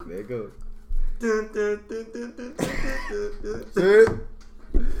There it goes.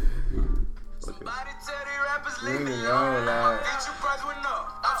 Somebody tell these rappers leave me alone. Get your price went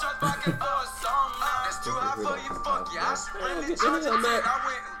up. I'm trying to pocket for a song now. That's too high for you, fuck you. I should really charge a 10. I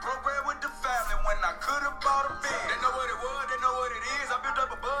went and broke bread with the family when I could have bought a bin. They know what it was, they know what it is. I built up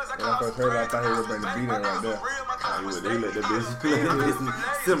a buzz. I When I first heard it, I thought he was bring the beat in right there. They let that bitch play this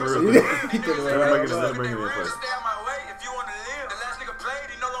simmer real quick. He took it right Let out. him bring it in first. Stay out my way if you want to live. The last nigga played,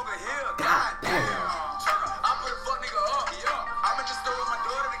 he no longer here. God damn. I put a fuck nigga up. I'm in the store with my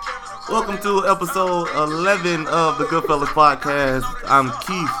daughter. The camera's recording. Welcome to episode 11 of the Goodfellas Podcast. I'm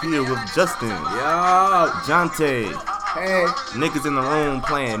Keith here with Justin, Yo. Jonte, Hey. niggas in the room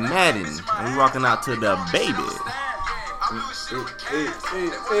playing Madden, and we rocking out to the baby.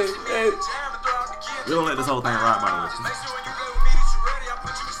 We don't let this whole thing ride, by the way.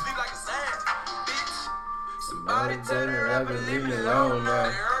 Somebody tell me rapper, leave me alone now.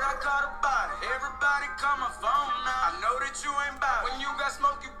 They heard I caught a body. Everybody call my phone now. I know that you ain't by. When you got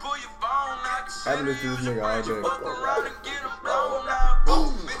smoke, you pull your phone out. I've been listening to this nigga all day. Fuck around and get him blown out.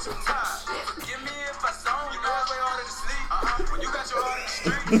 Boom, bitch, I'm tired. Forgive me if I zone. You know it's way harder to sleep. When you got your heart in the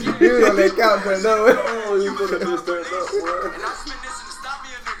street. He was on that couch right now. Oh, you put that bitch turned up, boy. And I spend this to stop me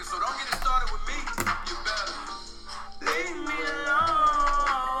a nigga, so don't get it started with me. You better leave me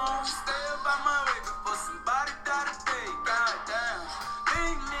alone. Stay up by my way before somebody die today. Goddamn.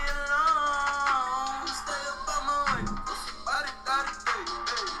 Leave me alone. Stay up by my way before somebody die today.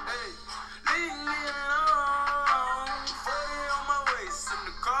 Hey, hey. Leave me alone. 40 on my waist in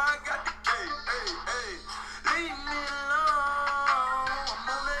the car, I got the key. Hey, hey. Leave me alone. I'm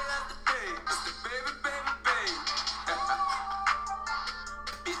on that after day. It's the baby, baby, baby.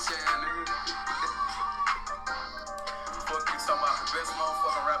 Bitch ass nigga. Fuck you talking about the best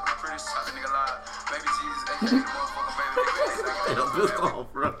motherfucking rapper, the prettiest nigga alive. Baby Jesus, aka the motherfucking baby. I'm pissed off,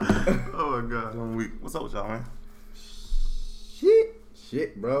 bro. Oh my god, I'm weak. What's up with y'all, man?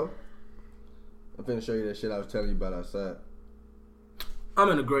 Shit, bro. I'm finna show you that shit I was telling you about outside. I'm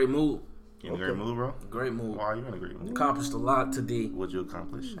in a great mood. You in a great mood, bro? Great mood. Why are you in a great mood? Accomplished a lot today. What'd you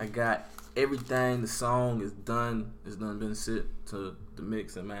accomplish? I got everything. The song is done. It's done been sent to the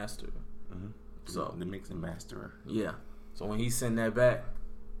mix and master. Mm-hmm. So the mix and masterer. yeah. So when he send that back,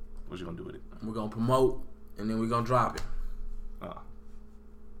 What you gonna do with it? we're gonna promote and then we're gonna drop it.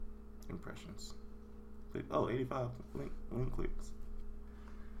 Impressions. Click. Oh, 85 link clicks.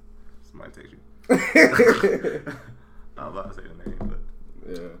 Somebody text you. I was about to say the name, but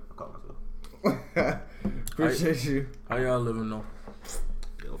Yeah. I'll call myself. Appreciate you. How y'all living though?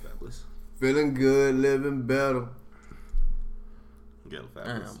 Ghetto Fabulous. Feeling good, living better. Ghetto Damn,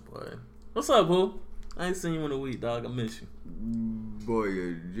 Fabulous. boy. What's up, boo? I ain't seen you in a week, dog. I miss you. Boy,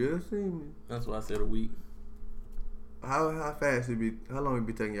 you just seen me. That's why I said a week. How fast it be? How long it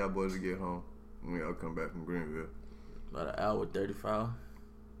be taking y'all boys to get home when y'all come back from Greenville? About an hour 35.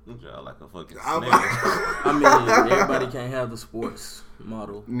 Y'all like a fucking I- snake. I mean, everybody can't have the sports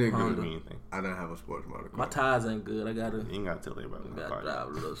model. Nigga. What Honda. do you think? I don't have a sports motor car. My tires ain't good. I gotta You ain't gotta tell everybody my car. drive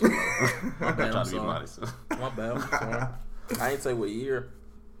a little slow. My bad, Try I'm to be sorry. modest. My bad, I'm sorry. I ain't say what year.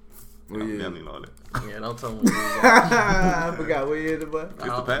 What I year? don't even know that. Yeah, don't tell me what year. I forgot what year it was. It's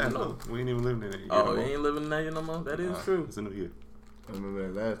the past, though. We ain't even living in it. Oh, you ain't living there no more? That is true. It's a new year. I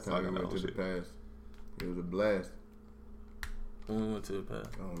remember that last So I time got we went that to the whole past. It was a blast. When we went to the past.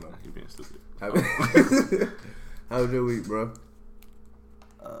 I don't know. You being stupid. How was your week, bro?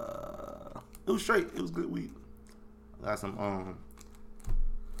 It was straight. It was a good week. I got some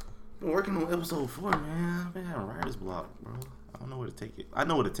been working on episode 4, man. I've been having writer's block, bro. I don't know where to take it. I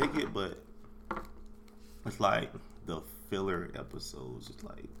know where to take it, but it's like the filler episodes. It's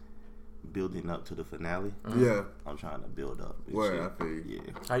like building up to the finale. Yeah. I'm trying to build up. and Word, shit. I feel you.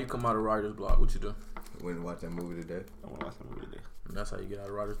 Yeah. How you come out of writer's block? What you do? Went and watched that movie today. I want to watch that movie today. That's how you get out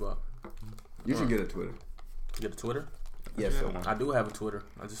of writer's block. You should get a Twitter. You get a Twitter? Yes, sir. I do have a Twitter.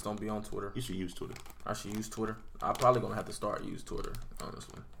 I just don't be on Twitter. You should use Twitter. I should use Twitter. I'm probably gonna have to start use Twitter,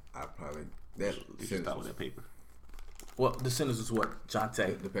 honestly. I probably that You should sentence start with was- that paper. Well, the sentence was what?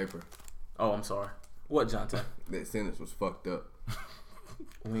 Jonte. the paper. Oh, I'm sorry. What, Jonte? That sentence was fucked up.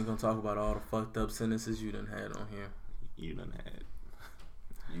 We ain't gonna talk about all the fucked up sentences you done had on here. You done had.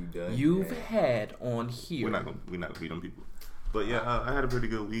 You done? You've Yeah. had on here. We're not gonna beat them people. But yeah, I had a pretty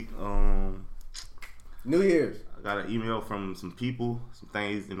good week. New Year's. I got an email from some people, some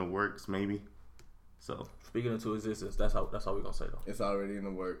things in the works, maybe. So Speaking into existence. That's how we gonna say though. It's already in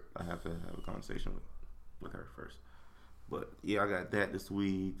the work. I have to have a conversation with her first. But yeah, I got that this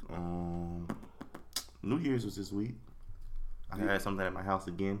week. New Year's was this week. I had something at my house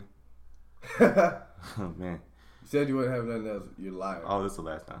again. Oh man, You said you wouldn't have nothing else. You're lying. Oh, this is the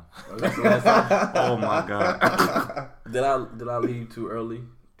last time. Oh, that's the last time? Oh my god. Did I leave too early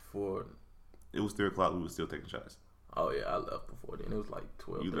for? It was 3 o'clock. We were still taking shots. Oh yeah, I left before then. It was like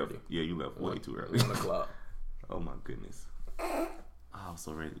 12:30. You left. Yeah, you left way too early. 1 o'clock. Oh my goodness. I was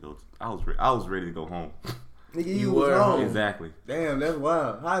so ready to go. I was ready to go home. Nigga, You you was were home. Exactly. Damn, that's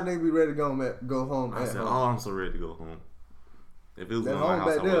wild. How nigga be ready to go home I at said, home? "Oh, I'm so ready to go home." If it was That in my home house,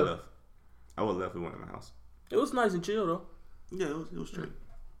 I back would have there. left. I would have left. It went in my house. It was nice and chill though. Yeah, it was straight.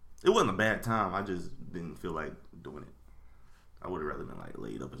 It wasn't a bad time. I just didn't feel like doing it. I would have rather been like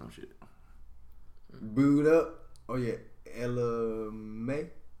laid up or some shit. Booed up. Oh yeah, Ella May.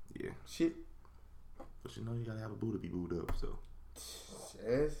 Yeah, Shit. but you know you gotta have a boo to be booed up. So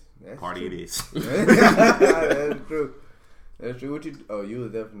That's party true. it is. That's true. That's true. What you? Oh, you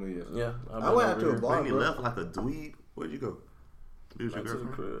was definitely yes. Yeah, I went out to a bar, Brittany bro. left like a dweeb. Where'd you go? Be with your Back to the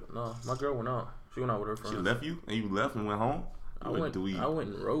girlfriend? crib. No, my girl went out. She went out with her friends. She left you and you left and went home. I You a went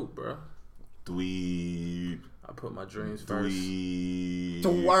and wrote, bro. Dweeb. I put my dreams first. Dweeb.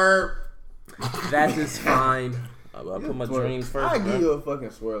 Twerp. That is fine. I put my dreams first. I bro. give you a fucking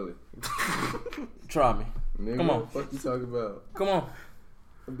swirly. Try me. Nigga, Come on. What the fuck you talking about? Come on.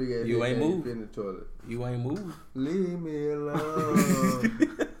 A big ass You nigga ain't moved. fit in the toilet. You ain't moved. Leave me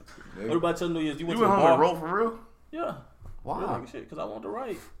alone. What about your New Year's? You You went went to the home and bar? wrote for real? Yeah. Why? Real nigga shit, because I want to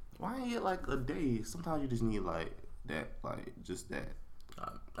write. Why ain't it like a day? Sometimes you just need like that, like just that.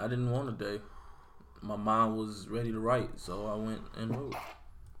 I didn't want a day. My mind was ready to write, so I went and wrote.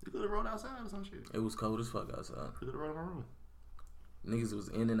 You could have wrote outside or some shit. It was cold as fuck outside. You could have wrote in my room. Niggas was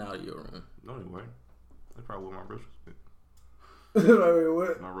in and out of your room. No, they weren't. That's probably where my roaches went. Wait,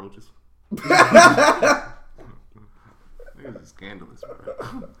 what? My roaches. Niggas is scandalous,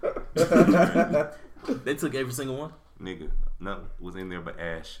 bro. They took every single one. Nigga, nothing was in there but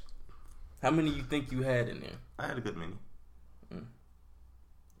ash. How many you think you had in there? I had a good many.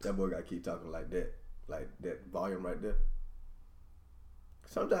 That boy gotta keep talking like that volume right there.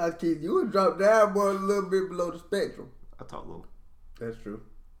 Sometimes, Keith, you would drop down, boy, a little bit below the spectrum. I talk low. That's true.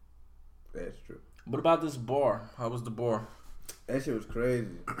 That's true. What about this bar? How was the bar? That shit was crazy.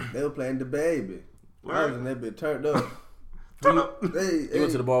 They were playing the baby. I was in that bitch turned up. Turn up. Hey, You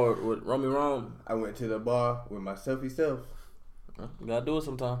went to the bar with Romy Rome? I went to the bar with my selfie self. You gotta do it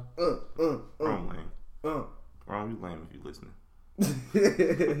sometime. Wrong lame. Wrong, you lame if you listening.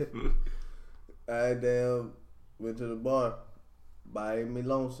 I damn went to the bar, by me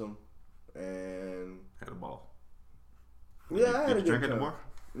lonesome, and Had a ball. yeah, I had Did a you good drink at the time. bar?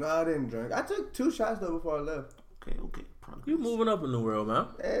 No, I didn't drink. I took 2 shots though before I left. Okay. Progress. You moving up in the world, man.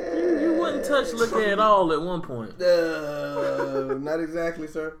 Hey. You wouldn't touch liquor at all at one point. Not exactly,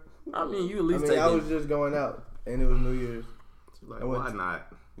 sir. I mean, you at I least mean, take I was just going out, and it was New Year's. So like, I went why to-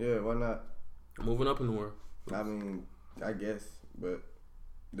 not? Yeah, why not? moving up in the world. I mean, I guess, but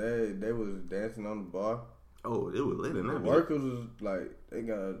they was dancing on the bar. Oh, it was lit in The that bitch. workers was like, they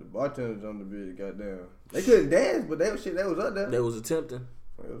got the bartenders on the beat. Goddamn, they couldn't dance, but they was shit. They was up there. They was attempting.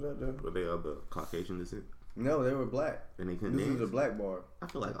 They was up there. But they are the Caucasian descent. No, they were black. And they couldn't This dance. is a black bar. I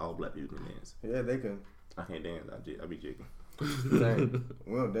feel like all black people can dance. Yeah, they can. I can't dance. I be jigging. Dang.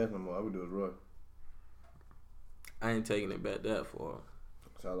 We don't dance no more. All we do is rock. I ain't taking it back that far.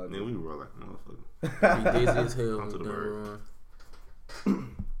 That's all I Then do. we roll like a motherfucker. Be dizzy as hell. Come to the when we bird.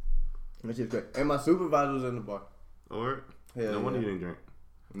 run. That shit's great. And my supervisor was in the bar. Or Hell no wonder yeah. you didn't drink.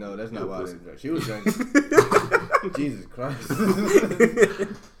 No, that's You not a why I pussy. didn't drink. She was drinking. Jesus Christ.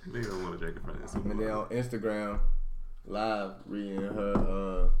 They don't want to drink in front of And then this. on Instagram, live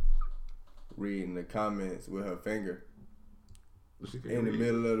reading the comments with her finger She can't in the read.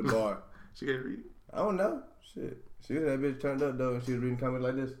 middle of the bar. She can't read. I don't know. Shit. She was that bitch turned up though, and she was reading comments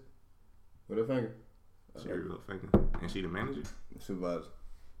like this with her finger. She read with her finger. And she the manager? Supervisor.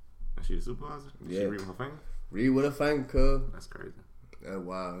 And she the supervisor? She Yeah. read with her finger? Read with her finger, cuz. That's crazy. That's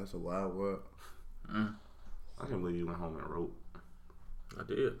wild. That's a wild world. I can't believe you went home and wrote. I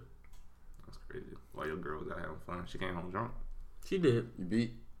did. That's crazy. While your girl was out having fun, she came home drunk. She did. You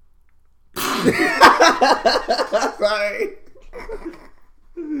beat. Sorry.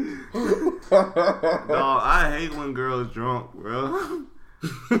 Dog, I hate when girls drunk, bro.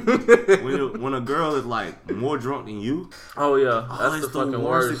 when a girl is like more drunk than you, Oh yeah, that's it's the fucking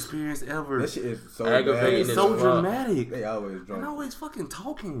worst worst. experience ever. That shit is so Aggravating bad. It's as so fuck. dramatic. They always And drunk. always fucking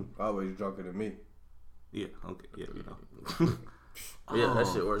talking. Always drunker than me. Yeah, okay, yeah, you know. Yeah, that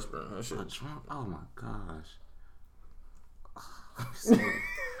shit worse, bro. That shit. A drunk, oh my gosh. so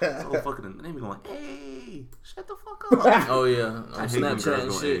fucking, they be going, hey, shut the fuck up. Oh yeah, on I hate when Snapchat girls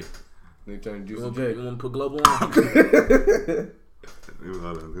and go, shit. They turn You Juicy want, J. you want to put global on?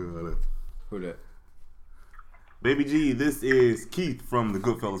 Who Who that? Baby G, this is Keith from the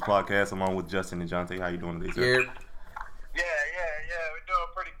Goodfellas podcast, along with Justin and Jonte. How you doing today, sir? Yeah. We're doing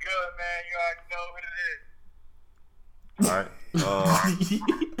pretty good, man. You already know what it is. All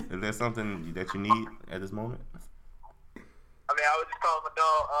right. Is there something that you need at this moment? I mean, I was just calling my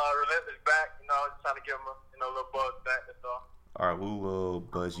dog Relentless back. You know, I was just trying to give him a little buzz back. That's all. All right, we will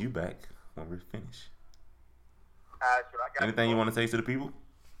buzz you back when we're finished. All right, sure. I got Anything you want to say to the people?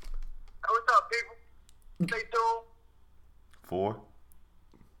 Hey, what's up, people? Stay tuned. 4. Nah,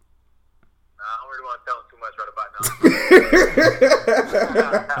 I don't really want to tell him too much right about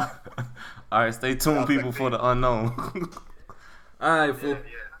now. All right, stay tuned, people, for the unknown. All right, fool. Yeah.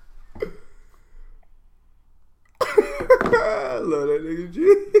 I love that nigga G.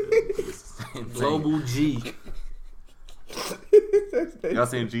 Global G. Y'all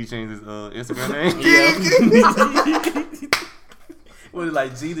seen G change his Instagram name? What is it,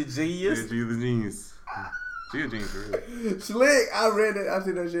 like G the Genius? Yeah, G the Genius. G the Genius, for real. Slick, I read that. I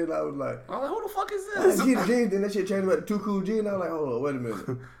seen that shit and I was like, I'm like, who the fuck is G this? the Jeans, then that shit changed back to Too Cool G, and I was like, hold on, wait a minute.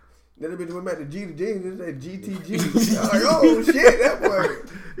 Then that bitch went back to G the Jeans and said GTG. I was like, oh shit, that boy.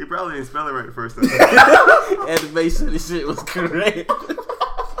 He probably didn't spell it right the first time. Had to make sure this shit was correct.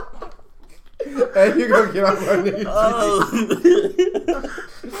 Hey, you gonna get off my knees.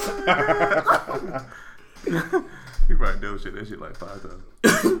 He probably double shit that shit like 5 times.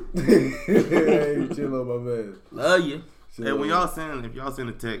 Hey, chill on my man. Love you. Hey, when y'all send, if y'all send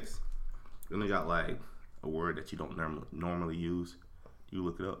a text, and they got like a word that you don't normally use, you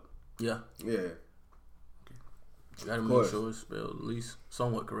look it up. Yeah. Yeah. You gotta make sure it's spelled at least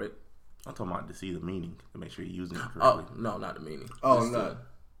somewhat correct. I'm talking about to see the meaning, to make sure you're using it Oh, correctly. no, not the meaning. Oh, Just no.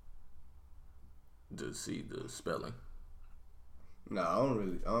 To see the spelling. Nah, I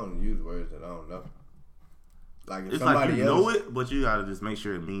don't use words that I don't know. Like if It's somebody like you else, know it, but you gotta just make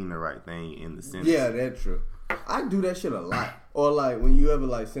sure it mean the right thing in the sentence. Yeah, that's true. I do that shit a lot. Or like when you ever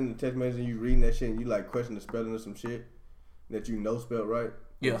like send a text message and you reading that shit and you like question the spelling of some shit that you know spelled right.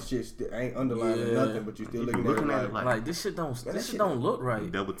 Yeah. And shit ain't underlined or nothing, but you still You looking at it it like, Like this shit don't look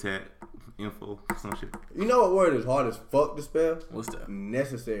right. Double tap info, some shit. you know what word is hard as fuck to spell? What's that?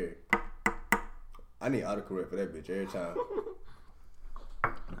 Necessary. I need autocorrect for that bitch every time.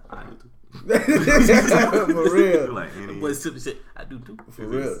 I do too. For real. Like any, But it's shit. I do too. For is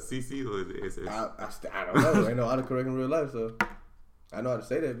real. it CC or is it SS? I don't know. Ain't no autocorrect in real life, so I know how to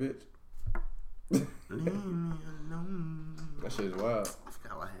say that bitch. Leave me alone. That shit is wild. I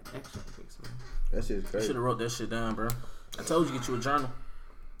forgot I had extra things, man. That shit is You crazy. should have wrote that shit down, bro. I told you get you a journal.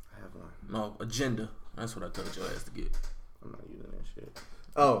 I have one. No, agenda. That's what I told your ass to get. I'm not using that shit.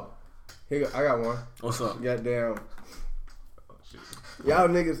 Oh, I got one. What's up? Goddamn. Oh shit. Y'all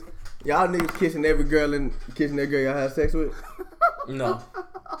niggas kissing every girl and kissing that girl y'all have sex with? No.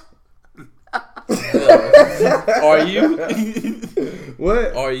 Are you?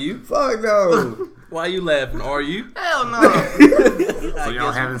 What? Are you? Fuck no. Why you laughing? Are you? Hell no. So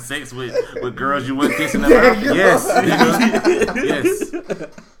y'all having sex with girls you weren't kissing them out? Yes, nigga. Yes.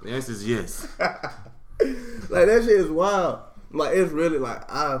 The answer is yes. Like that shit is wild. Like it's really like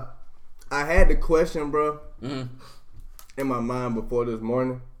I had the question, bro, in my mind before this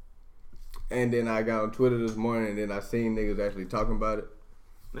morning, and then I got on Twitter this morning, and then I seen niggas actually talking about it,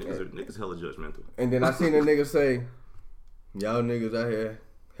 Niggas hella judgmental. and then I seen a nigga say, "Y'all niggas out here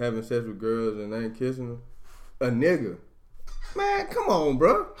having sex with girls and ain't kissing them." A nigga, man, come on,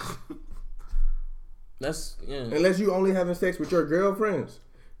 bro. That's Unless you only having sex with your girlfriends,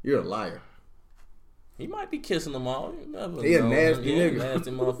 you're a liar. He might be kissing them all. You never He a know. nasty nigga. Nasty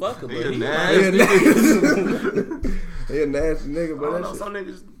motherfucker. But He a he nasty He a nasty nigga, I but don't know, that shit. some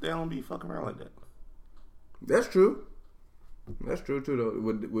niggas, they don't be fucking around like that. That's true. That's true too, though.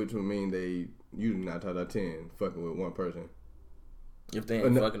 Which would mean they usually 9 times out of 10 fucking with one person. if they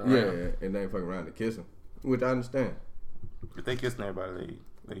ain't fucking around. Yeah, and they ain't fucking around to kiss them, which I understand. If they kissing everybody,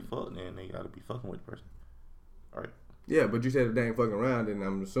 they fuck, then they gotta be fucking with the person. All right. Yeah, but you said if they ain't fucking around, then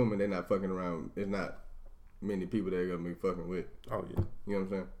I'm assuming they're not fucking around. There's not many people they're gonna be fucking with. Oh yeah. You know what I'm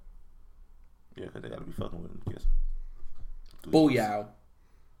saying? Yeah, cause they gotta be fucking with them to kiss. Booyah.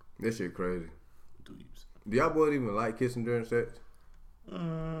 That shit crazy. Dweebs. Do y'all boys even like kissing during sex?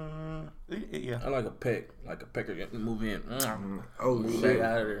 Yeah. I like a peck. Like a pecker. Move in. Oh Move shit! back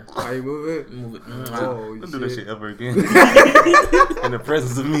out of there. How you move it? Move it. Oh Don't shit! do that shit ever again. In the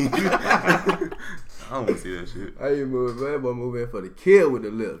presence of me. I don't want to see that shit. How you move it? Man, boy, move in for the kill with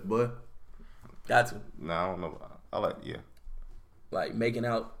the lips, boy. Got to. Nah, I don't know. I like, yeah. Like making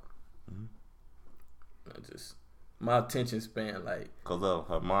out. I just my attention span, like Cause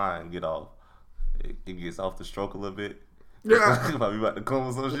her mind get off. It gets off the stroke a little bit. Yeah. About about to come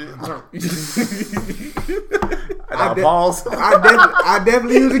or some shit. Pause. I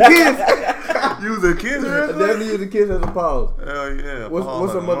definitely use a kiss. Use a kiss, I right? definitely use a kiss as a pause. Hell yeah.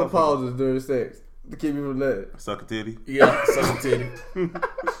 What's some other pauses during sex to keep you from that? Suck a titty. Yeah, suck a titty.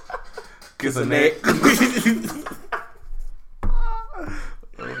 Kiss a neck.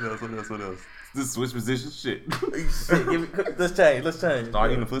 What else? This switch position shit. Let's change.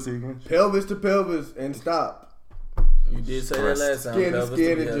 Start eating the pussy again. Pelvis to pelvis and stop. You did say that last time. Skin to Pelvis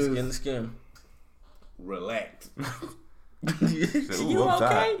skin to- and yeah, just- skin to skin. Relax. You I'm okay?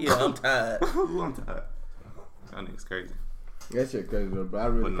 tired. Yeah, I'm tired. Ooh, I'm tired. That nigga's crazy. That shit crazy, bro. But I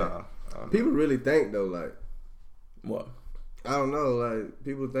But really nah. think people really think though, like What? I don't know, like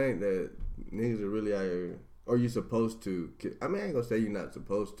people think that niggas are really out here, or you supposed to. I mean, I ain't gonna say you're not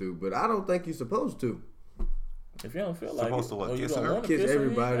supposed to, but I don't think you're supposed to. If you don't feel like Supposed it, to what, or you kiss don't her? want to Kiss kiss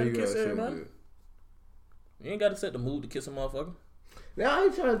everybody. you You gotta kiss gotta everybody. say You ain't got to set the mood to kiss a motherfucker. Now I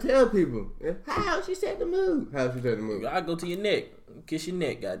ain't trying to tell people how she set the mood. How she set the mood? I go to your neck, kiss your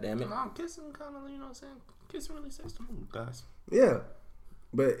neck. Goddammit. Nah, kissing kind of, you know what I'm saying? Kissing really sets the mood, guys. Yeah,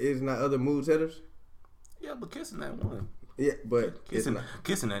 but it's not other mood setters. Yeah, but kissing that one. Yeah, but Kissing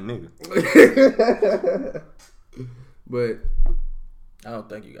that nigga. But I don't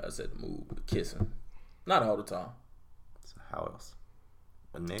think you gotta set the mood with kissing. Not all the time. So how else?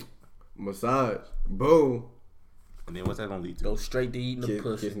 A neck. massage, boom, And then what's that gonna lead to? Go straight to eating the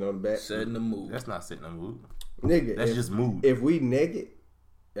pussy. kissing on the back. Setting the mood. That's not setting the mood. Nigga, That's just mood. If we naked,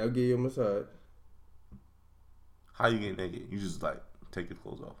 I'll give you a massage. How you get naked? You just like take your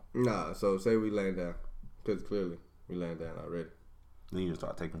clothes off. Nah, so say we laying down, because clearly we laying down already. Then you just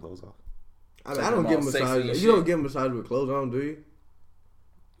start taking clothes off. I don't give massages. You don't give massages with clothes on, do you?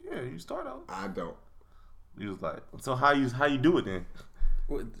 Yeah, you start out. I don't. You just like, so how you do it then?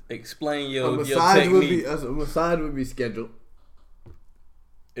 Explain A your massage would technique. be a massage would be scheduled,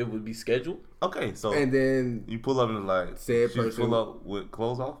 It would be scheduled. Okay, so and then you pull up and like Said she person- pull up with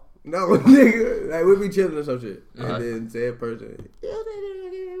clothes off. no nigga, like we'll be chilling or some shit, Alright. and then said person, you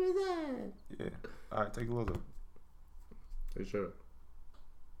didn't give me a massage. Yeah. All right, take your clothes off. For sure.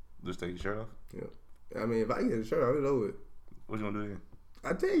 Just take your shirt off. Yeah. I mean, if I get a shirt, I'll be over it. What you gonna do then?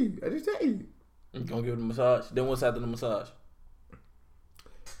 I tell you, I just tell you. You gonna give it a massage. Then what's after the massage?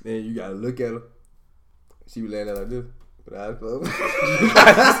 Then you gotta look at her. She be laying there like this, with her eyes closed.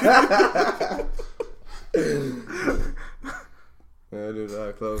 Yeah, just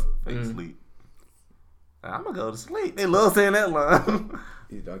eyes closed. Fake sleep. I'm gonna go to sleep. They love saying that line.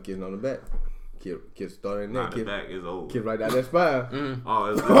 You start kissing on the back. Kiss starting Nah, neck. the Kiss, back is old. kiss right down that spine. Oh,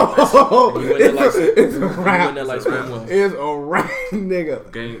 it's Oh, You went there like it's a You wrap. went there like Swimwell. It's a wrap,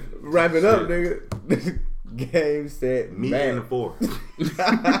 nigga. game. Wrap it up, Shit. nigga. Game, set, Me match. and the four.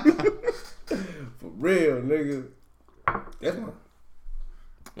 For real, nigga. That's my.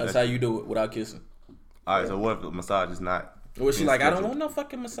 That's how you do it without kissing. All right, so what if the massage is not? Was she been like, I don't scheduled? want no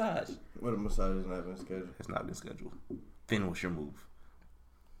fucking massage? What a massage is not been scheduled. It's not been scheduled. Then what's your move?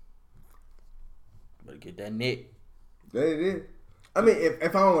 Better get that neck. That it is. I mean,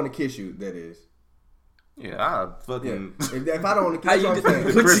 if I don't want to kiss you, that is. Yeah, I Yeah. fucking. If I don't want to How kiss you, you I'm do- saying.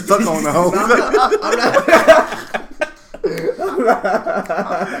 Chris stuck on the hole.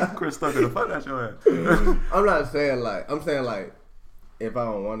 Chris stuck in the fuck out your ass. I'm not saying like. I'm saying like, if I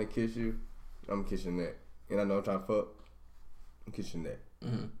don't want to kiss you, I'm kissing your neck. And I know I'm trying to fuck. I'm kissing your neck.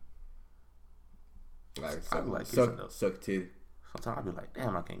 Like I suck, be like kissing though. suck titty. Sometimes I be like,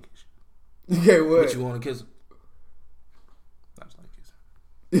 damn, I can't kiss you. You can't what? But you want to kiss her? I just like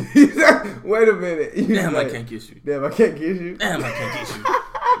kissing. Wait a minute. You Damn, like, I can't kiss you. Damn, I can't kiss you. Damn, I can't kiss you.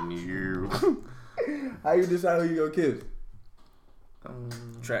 You. How you decide who you gonna kiss?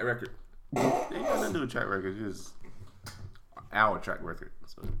 Track record. It ain't got nothing to do with track record. It's just our track record.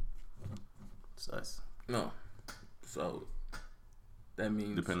 So it's us. No. So, that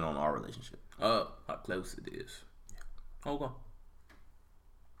means... Depending on our relationship. how close it is. Okay.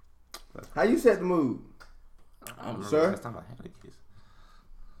 How you set the mood? I don't remember Sir? the last time I had a kiss.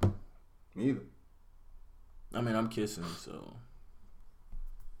 Me either. I mean, I'm kissing, so...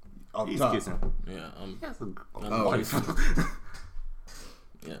 Off He's top. kissing. Yeah, I'm He has a Oh. kissing.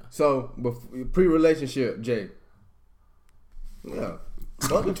 Yeah. So, pre-relationship, Jay. Yeah.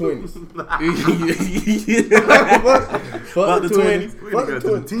 Fuck the 20s. Fuck the 20s. We Fuck done the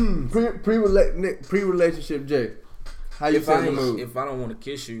got to the 20s. Pre-relationship, Jay. How you If set the mood? I don't want to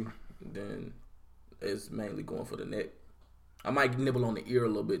kiss you, then it's mainly going for the neck. I might nibble on the ear a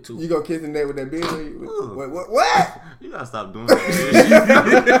little bit too. You gonna kiss the neck with that beard? Ugh. Wait, what? You gotta stop doing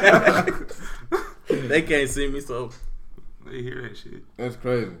that. They can't see me, so They hear that shit. That's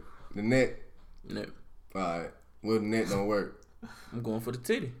crazy. The neck. neck. Alright. Well, the neck don't work. I'm going for the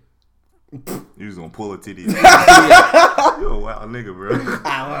titty. You was gonna pull a titty. You a wild nigga, bro.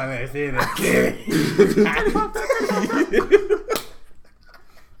 I want to see the titty.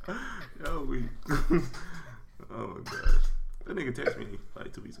 Yo, we. Oh my gosh. That nigga texted me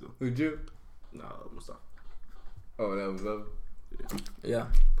like 2 weeks ago. Who'd you? Nah, Mustafa. Oh, that was love. Yeah,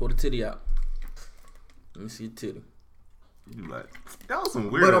 pull the titty out. Let me see your titty. You like, that was some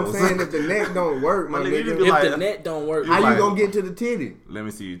weirdos. But I'm saying if the neck don't work, my My nigga, you nigga, be If like- the net don't work, how like- you gonna get to the titty? Let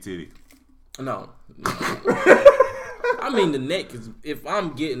me see your titty. no. I mean, the neck is. If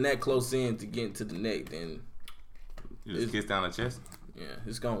I'm getting that close in to getting to the neck, then You just kiss down the chest. yeah,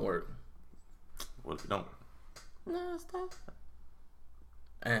 it's gonna work. What if you don't? No, stop.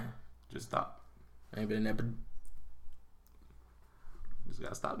 Eh, Just stop. I ain't been there, but Just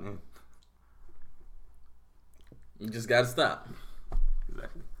gotta stop, man. you just gotta stop.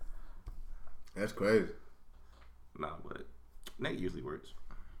 Exactly. That's crazy. Nah, but neck usually works.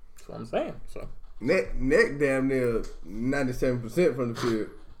 That's what I'm saying. So Neck damn near 97% from the field.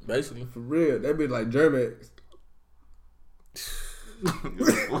 basically, For real, that be like Germex.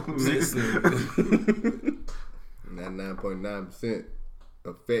 listen. 99.9%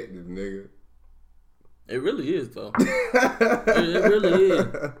 effective, nigga. It really is though. it really is.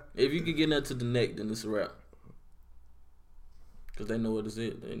 If you can get that to the neck, then it's a wrap. Cause they know what it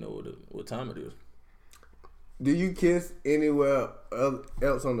is. They know what time it is. Do you kiss anywhere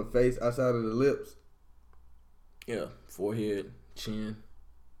else on the face outside of the lips? Yeah, forehead, chin,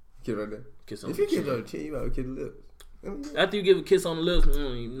 Kiss right there. kiss on If the you kiss on chin. the chin, you gotta kiss the lips. After you give a kiss on the lips,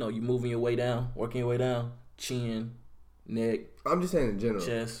 you know you moving your way down, working your way down, chin, neck. I'm just saying in general.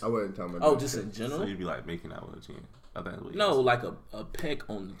 Chest. I wasn't talking about Oh, that just shit. in So general. you'd be like making out with a chin. I think that's what you No, asked. like a peck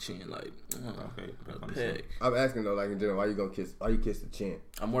on the chin, like Okay, a peck on the chin. peck. I'm asking though, like in general, why you kiss the chin?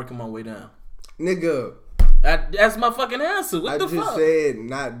 I'm working my way down. Nigga, That's my fucking answer. What I the just fuck? said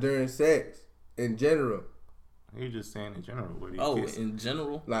not during sex. In general. You're just saying in general. Where do you Oh, kiss? in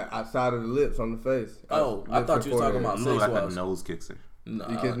general. Like outside of the lips on the face. Oh, I Lips thought and you was talking forehead. about You look like a sex-wise. nose kisser. No,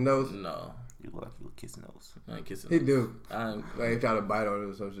 You kiss nose? No, You look like you would kiss nose. I ain't kissing. He nose. do. I ain't, Like he try to bite on it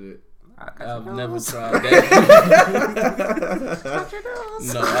or some shit. I've never tried that.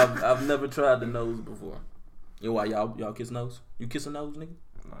 No, I've never tried the nose before. Yo, why y'all kiss nose? You kiss a nose, nigga?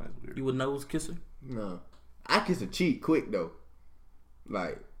 No, that's weird. You a nose kisser? No. I kiss a cheek quick though.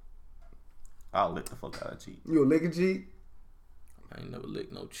 Like, I'll lick the fuck out of cheek. you a lick a cheek? I ain't never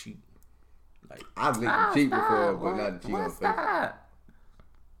licked no cheek. Like I've licked a cheek before, but not a cheek on the face.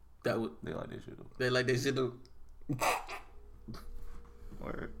 that would They like that shit though. they like that shit though.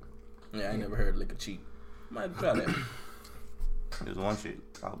 Word. Yeah, I ain't never heard lick a cheek. Might try that. There's one shit.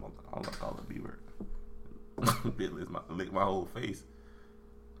 I'll call it B word. Bitch lick my whole face,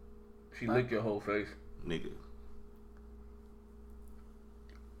 She licked your whole face. nigga.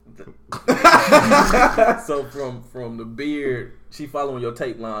 So from the beard, she following your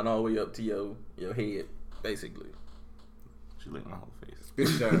tape line all the way up to your head, basically. She licked my whole face, Spit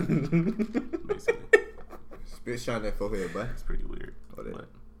shine. basically. Spit shine that forehead, boy. It's pretty weird. Oh, that- But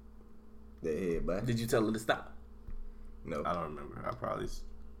That head, boy. Did you tell her to stop? No. I don't remember. I probably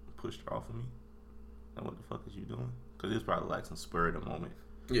pushed her off of me. And what the fuck is you doing? Because it was probably like some spur of the moment.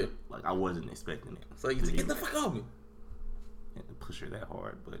 Yeah. Like I wasn't expecting it. So you said, get the fuck off me. And to push her that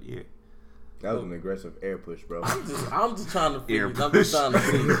hard, but yeah. That was an aggressive air push, bro. I'm just trying to figure. Air I'm just trying to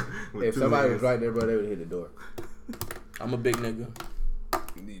see. With If two somebody hands. was right there, bro, they would hit the door. I'm a big nigga.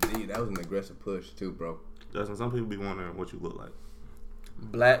 Indeed, that was an aggressive push too, bro. Justin, some people be wondering what you look like.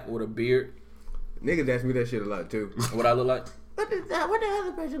 Black with a beard. Niggas ask me that shit a lot too. What I look like? What the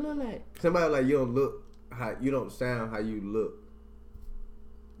other person look like? Somebody like you don't look how you don't sound how you look.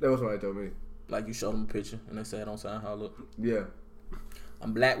 That was somebody told me. Like you showed them a picture and they say I don't sound how I look. Yeah.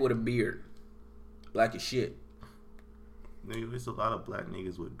 I'm black with a beard. Black as shit. Nigga, there's a lot of black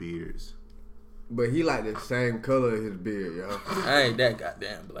niggas with beards. But he like the same color as his beard, yo. I ain't that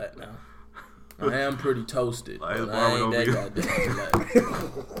goddamn black now. I am pretty toasted, Like, but his I barber ain't that don't goddamn black.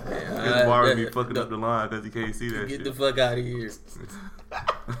 His bar be fucking up the line because he can't see that Get shit. the fuck out of here.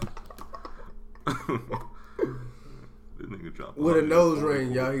 This nigga dropped With a 100. nose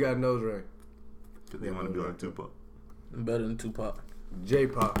ring, y'all. He got a nose ring. Because they want to be like Tupac. I'm better than Tupac.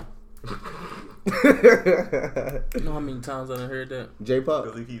 J-pop. You know how many times I done heard that? J-pop.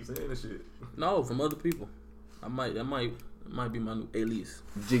 Because he keeps saying this shit. No, from other people. That might be my new alias.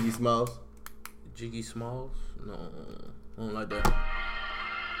 Jiggy Smalls. Jiggy Smalls? No, I don't like that.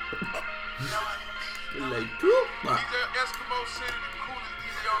 It's like Tupac. Eskimo City, the coolest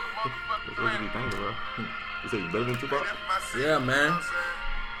DJ on the motherfucking What you be thinking, bro? You say you better than Tupac? Yeah, man.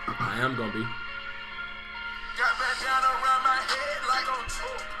 I am gonna be. Got back down around my head like on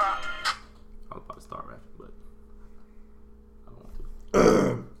Tupac. I was about to start rapping, but I don't want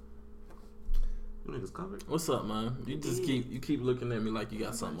to. You niggas covered? What's up, man? You just keep looking at me like you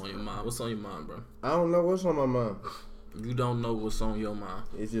got something on your mind. What's on your mind, bro? I don't know what's on my mind. You don't know what's on your mind.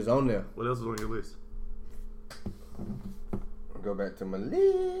 It's just on there. What else is on your list? I'll go back to my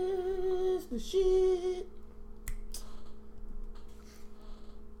list of shit.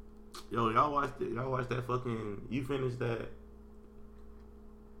 Yo, y'all watched it? Y'all watched that fucking? You finished that?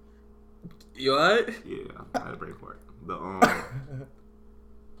 You alright? Yeah, I had a break for it.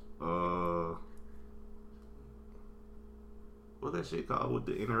 The what's that shit called with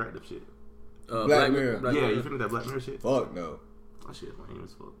the interactive shit? Black Mirror. Black Yeah, Mirror. you finished that Black Mirror shit? Fuck no. That shit lame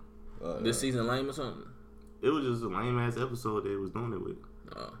as fuck. This season lame or something? It was just a lame ass episode they was doing it with.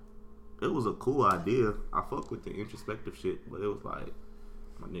 Oh. It was a cool idea. I fuck with the introspective shit, but it was like,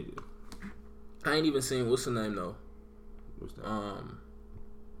 my nigga. I ain't even seen what's the name though. What's that?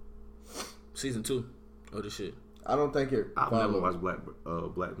 Season 2 of the shit. I don't think it. I've never follows.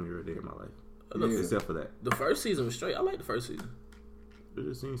 watched Black Mirror a day in my life. Yeah. Except for that. The first season was straight. I like the first season. It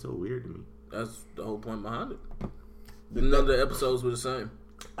just seems so weird to me. That's the whole point behind it. None of the episodes were the same.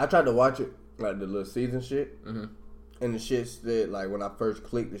 I tried to watch it, like the little season shit, Mm-hmm. and the shit said like when I first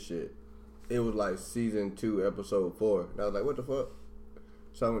clicked the shit, it was like season 2, episode 4. And I was like, what the fuck?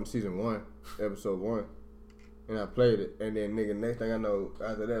 So I went to season 1, episode 1, and I played it. And then nigga, next thing I know,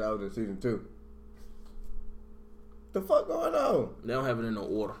 after that I was in season 2. The fuck going on? They don't have it in no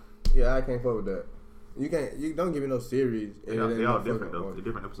order. Yeah, I can't fuck with that. You don't give me no series. They all different though. They're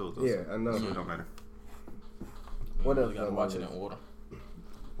different episodes though. Yeah, I know. So it don't matter. What You else? gotta on watch my it in list? order.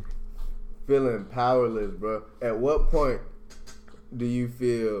 Feeling powerless, bro. At what point do you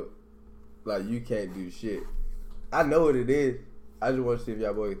feel like you can't do shit? I know what it is. I just want to see if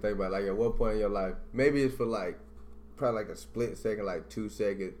y'all boys think about it. Like at what point in your life, maybe it's for like probably like a split second, like 2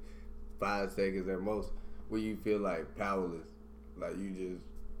 seconds, 5 seconds at most, where you feel like powerless, like you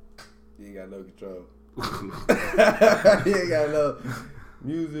ain't got no control. You ain't got no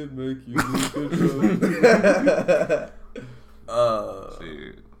music make you lose control.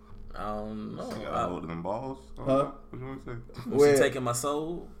 Shit. I don't know. You gotta hold them balls. Huh? What you want to say? Was she taking my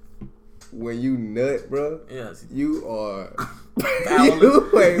soul? When you nut, bro, Yes. you are Powerless.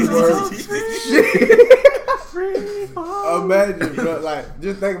 you ain't worth shit. Imagine, bro. Like,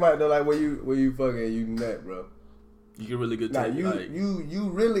 just think about it though. Like when you fucking you nut, bro. You can really good Like take you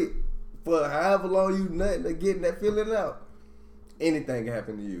really for however long you nutting or getting that feeling out, anything can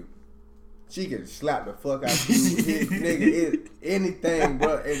happen to you. She can slap the fuck out of you, hit nigga, anything,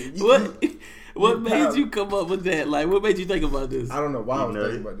 bro. And What made powerless. you come up with that? Like, what made you think about this? I don't know why I was You nutted?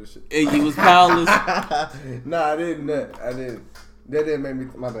 thinking about this shit. And you was powerless. Nah, I didn't nut. I didn't. That didn't make me.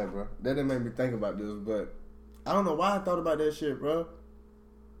 My bad, bro. That didn't make me think about this, but I don't know why I thought about that shit, bro.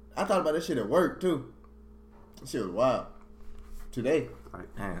 I thought about that shit at work too. That shit was wild. Today,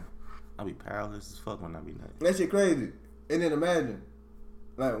 Like, damn, I be powerless as fuck when I be nutting. that shit crazy. And then imagine,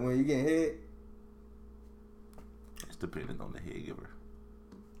 like when you getting head, It's depending on the head giver.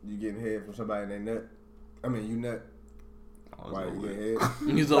 you getting head from somebody and they nut. I mean, you nut. I was Why over you with. getting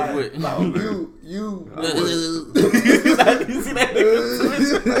head? He's over with. You. You see that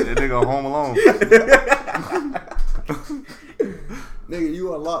nigga? Like that nigga Home Alone. Nigga,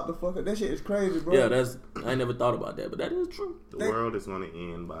 you unlocked the fuck up. That shit is crazy, bro. Yeah, I ain't never thought about that, but that is true. The world is gonna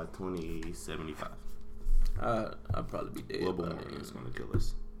end by 2075. I'd probably be dead. Global by warming then. is gonna kill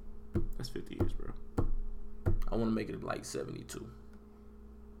us. That's 50 years, bro. I want to make it like 72.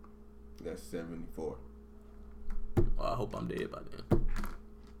 That's 74. Well, I hope I'm dead by then.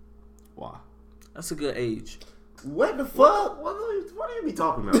 Why? That's a good age. What the fuck? What do you be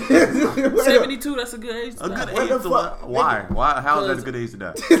talking about? 72, that's a good age. A good What age the to fuck? what? Why? Why? How is that a good age to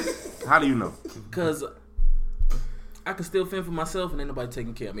die? How do you know? Because I can still fend for myself and ain't nobody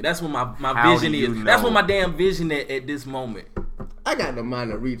taking care of me. That's what my How vision do you is. know? That's what my damn vision at this moment. I got the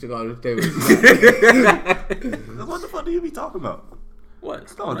mind of reaching on this table. What the fuck do you be talking about?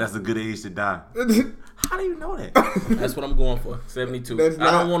 What? Oh, that's a good age to die. How do you know that? That's what I'm going for. 72. That's I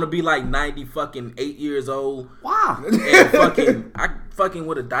don't not- want to be like 90 fucking 8 years old Why? and fucking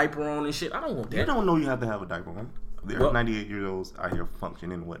with a diaper on and shit. I don't want You that. don't know you have to have a diaper on. There are What? 98-year-olds out here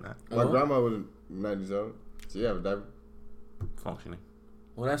functioning and whatnot. My grandma was 97. She have a diaper. Functioning.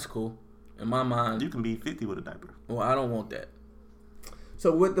 Well, that's cool. In my mind, You can be 50 with a diaper. well, I don't want that.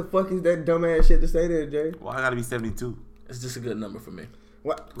 So what the fuck is that dumbass shit to say there, Jay? Why I gotta be 72? It's just a good number for me.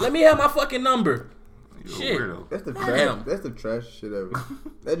 What? Let me have my fucking number. You're Shit. a weirdo. That's the Damn. trash. That's the trash shit ever.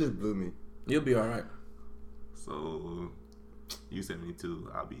 That just blew me. You'll be all right. So, you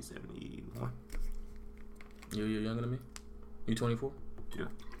 72, I'll be 71. You're younger than me? You 24? Yeah.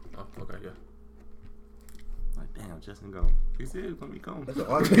 Oh, okay, yeah. Like, damn, Justin gone. He said it's gonna be gone. That's an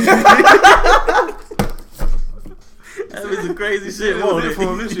argument. That'd be some crazy shit, It won't was it? for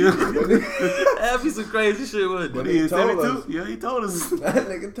him this year. That'd be some crazy shit, wouldn't But it? he He told 72. us. Yeah, he told us. That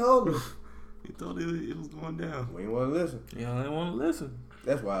nigga told us. He told it was going down. We ain't want to listen. Yeah, I didn't want to listen.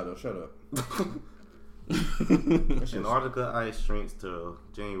 That's why though. Shut up. Antarctica ice shrinks to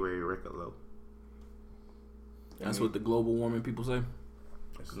January record low. That's what the global warming people say.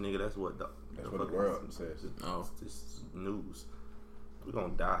 Nigga, that's what the world says. Oh. This news. We gonna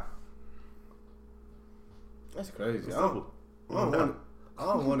die. That's crazy. It's I simple.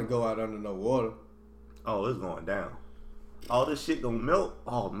 don't want to go out under no water. Oh, it's going down. All this shit gonna melt.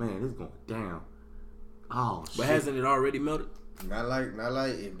 Oh man, it's going down. Oh shit. But hasn't it already melted? Not like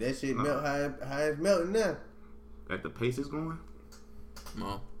if that shit melt how it's melting now. At the pace it's going?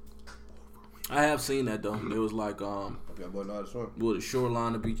 No. I have seen that though. It was like Okay, boy, know how to swim. well, the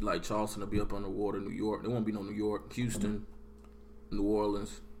shoreline, the beach, like Charleston, will be up underwater. New York, there won't be no New York, Houston, New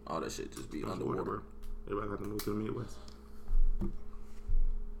Orleans, all that shit just be underwater. Everybody got to move to the Midwest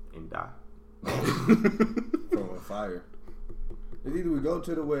and die. From a fire. It's either we go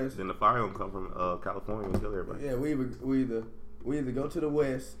to the west. Then the fire gonna come from California and kill everybody. Yeah, we either go to the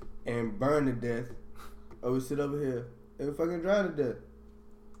west and burn to death, or we sit over here and we fucking drown to death.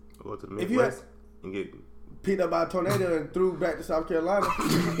 Go to the If you Midwest and get Picked up by a tornado and threw back to South Carolina.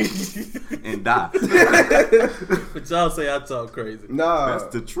 and die. But y'all say I talk crazy. Nah,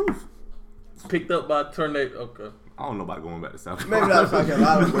 That's the truth. Picked up by a tornado. Okay. I don't know about going back to South maybe Carolina. not South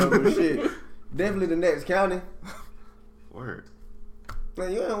Carolina, bro, but shit. Definitely the next county. Word.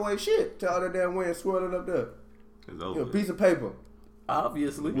 Man, you ain't weigh shit till all that damn wind swirling up there. It's You over. know, piece of paper.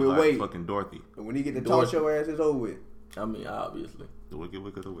 Obviously. We'll like wait. fucking Dorothy. And when you get to Dorothy. toss your ass, it's over with. I mean, obviously. The wicked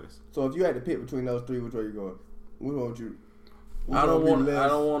wick of the West. So if you had to pick between those three, which way you going? Which one would you? which I don't one want. be I less-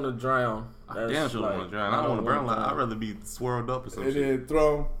 don't want to drown. I That's damn sure don't like- want to drown. I don't want to burn like. drown. I'd rather be swirled up or some And shit. then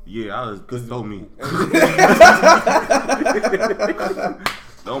throw. Yeah, I just throw me.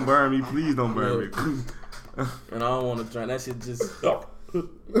 Don't burn me, please. Don't burn me. And I don't want to drown. That shit just. You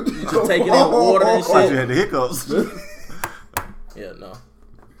just take it in water and Thought you shit. had the hiccups. Yeah, no.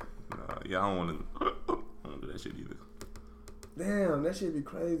 Yeah, I don't want to. I don't do that shit either. Damn, that shit be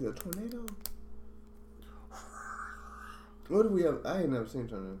crazy. A tornado. What do we have? I ain't never seen a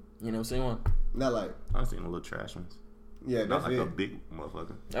tornado. You never seen one? Not like, I've seen the little trash ones. yeah, Not that's like it. a big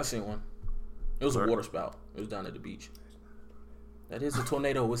motherfucker. I seen one. It was a Where? water spout. It was down at the beach. That is a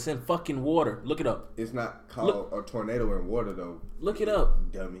tornado. It's in fucking water. Look it up. It's not called a tornado in water though, Look it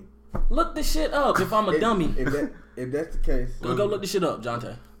up. dummy. Look this shit up. If I'm a dummy, If that's the case, go look this shit up,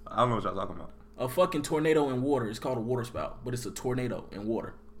 Jonte. I don't know what y'all talking about. A fucking tornado in water. It's called a water spout, but it's a tornado in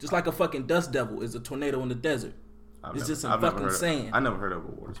water. Just like a fucking dust devil is a tornado in the desert. It's just some I've never fucking heard of- sand. I never heard of a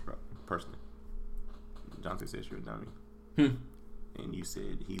water sprout personally. Jonte says you're a dummy, and you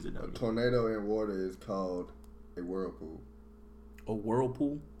said he's a a dummy. tornado in water is called a whirlpool. A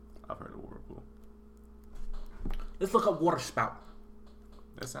whirlpool. I've heard of whirlpool. Let's look up water spout.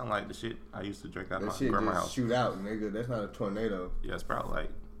 That sound like the shit I used to drink out of That my shit grandma's just house. shoot out, nigga. That's not a tornado. Yeah, sprout like.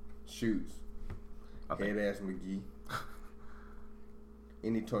 Shoots. I think- Head ass McGee.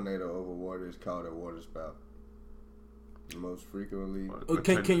 Any tornado over water is called a water spout. Most frequently,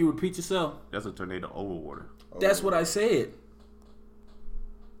 Can you repeat yourself? That's a tornado over water. That's what I said.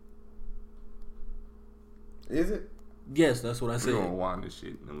 Is it? Yes, that's what I We're gonna said. wind this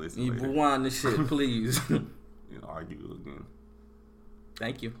shit and listen You later. rewind this shit, please. And argue again.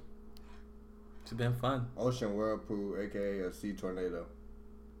 Thank you. It's been fun. Ocean whirlpool, aka a sea tornado.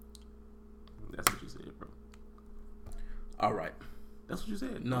 That's what you said, bro. All right. That's what you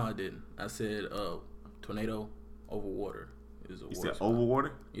said. No, I didn't. I said tornado over water is a You water said spout. over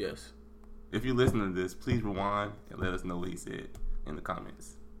water? Yes. If you listen to this, please rewind and let us know what he said in the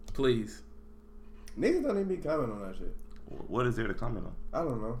comments. Please. Niggas don't even be commenting on that shit. What is there to comment on? I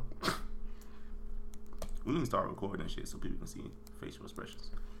don't know. We need to start recording shit so people can see facial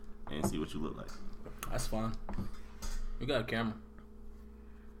expressions and see what you look like. That's fine. We got a camera.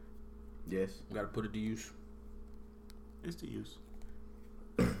 Yes. We got to put it to use. It's to use.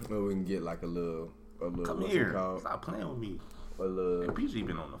 Well, we can get like a little Come what's here. it called? Stop playing with me. A little, And PG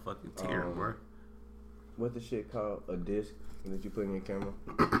been on the fucking tear, bro. what's the shit called? A disc that you put in your camera?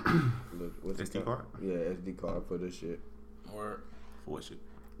 What's it SD called? card? Yeah, SD card for this shit. Or For what shit?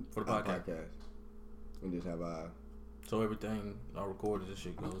 for the Our podcast. We just have our So everything, our recordings and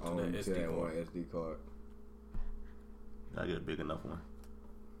shit goes to own that to SD that card. one SD card. Gotta get a big enough one.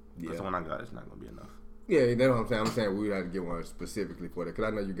 Yeah. Because the one I got is not gonna be enough. Yeah, that's what I'm saying. I'm saying we would have to get one specifically for that.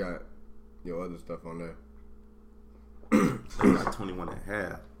 Because I know you got your other stuff on there. They got 21 and a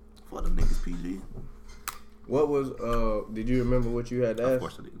half. For them niggas, PG. What was, did you remember what you had to ask? Of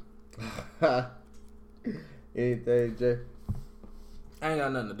course I did. Anything, Jay? I ain't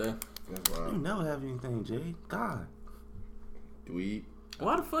got nothing today. That's You wild. never have anything, Jay. God. Dweeb.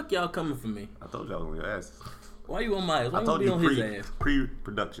 Why the fuck y'all coming for me? I told you I was on your ass. Why you on my ass? Why I you told be you on his ass?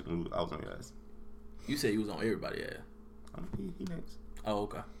 pre-production. I was on your ass. You said you was on everybody's ass. He next. Oh,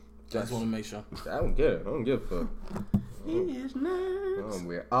 okay. Just want to make sure. I don't get it. I don't give a fuck. He is next. I'm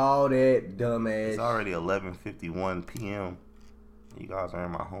with all that dumbass. It's already 11:51 p.m. You guys are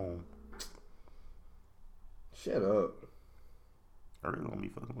in my home. Shut up. I really don't be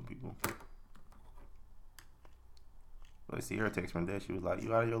fucking with people. Let's see her text from there. She was like,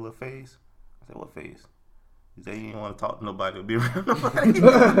 "You out of your little phase?" I said, "What phase?" She said, "You didn't want to talk to nobody or be around nobody."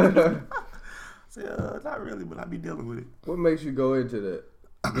 I said, "Not really, but I be dealing with it." What makes you go into that?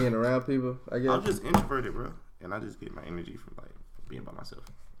 Being around people, I guess. I'm just introverted, bro, and I just get my energy from like being by myself.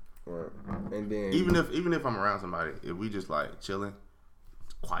 Right. And then Even if I'm around somebody, if we just like chilling,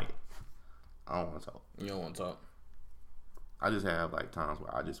 it's quiet. I don't want to talk. You don't want to talk. I just have like times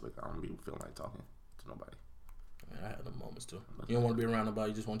where I just wake up and be feeling like talking to nobody. Yeah, I had them moments too. You don't want to be around nobody.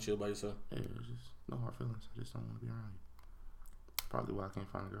 You just want to chill by yourself. Yeah, it's just no hard feelings. I just don't want to be around you. Probably why I can't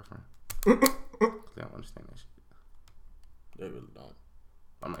find a girlfriend. Cause they don't understand that shit. They really don't.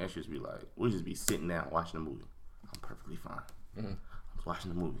 My extras be like, we'll just be sitting down watching a movie. I'm perfectly fine. Mm-hmm. I was watching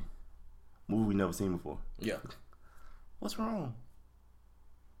a movie we never seen before. Yeah. What's wrong?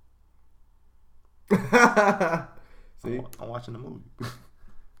 see, I'm watching a movie.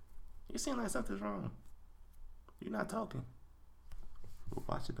 You seem like something's wrong. You're not talking. We're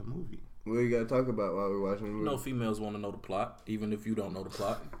watching a movie. what you gotta talk about while we're watching the movie? No females want to know the plot, even if you don't know the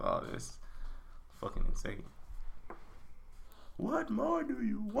plot. Oh, that's fucking insane. What more do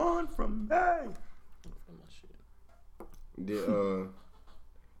you want from me?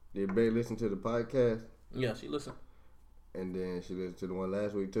 Did Bay listen to the podcast? Yeah, she listened. And then she listened to the one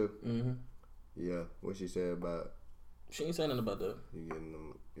last week too? Mm-hmm. Yeah. What she said about She ain't saying nothing about that. you getting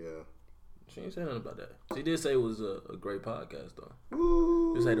them, yeah. She ain't saying nothing about that. She did say it was a great podcast though.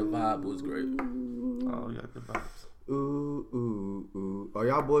 Ooh, She said the vibe was great. Oh, you got good vibes. ooh, ooh, ooh. Are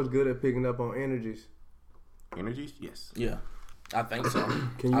y'all boys good at picking up on energies? Energies? Yes. Yeah, I think so.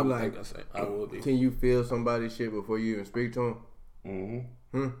 Can you I would like? think I would be. Can you feel somebody's shit before you even speak to them?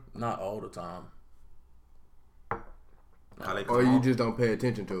 Mm-hmm. Not all the time. How they Or come you off. just don't pay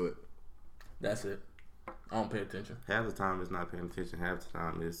attention to it? That's it. I don't pay attention. Half the time it's not paying attention. Half the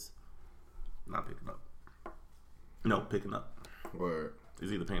time it's not picking up. No, picking up. Word,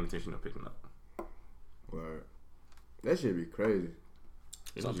 It's either paying attention or picking up. word. That shit be crazy.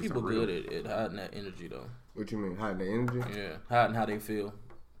 Some Energies people are real. good at hiding that energy though. What you mean, hiding the energy? Yeah, hiding how they feel.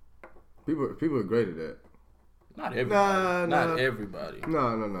 People are great at that. Not everybody. Nah. Not everybody.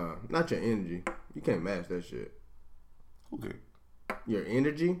 No. Not your energy. You can't match that shit. Okay. Your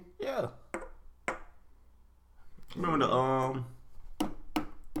energy? Yeah. Remember the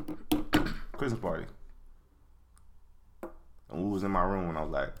Christmas party? And we was in my room and I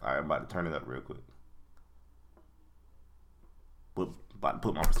was like, all right, I'm about to turn it up real quick. About to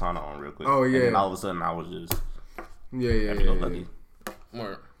put my persona on real quick. Oh, yeah. And then all of a sudden I was just Yeah. happy-go-lucky.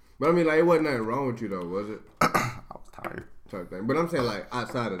 Word. But I mean, like, it wasn't nothing wrong with you though, was it? I was tired. Type thing. But I'm saying, like,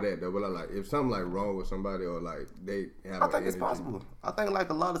 outside of that though, but like, if something like wrong with somebody or like they have, I think it's energy, possible. I think like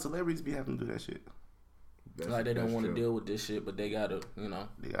a lot of celebrities be having to do that shit. Like they don't that's want to true. deal with this shit, but they gotta, They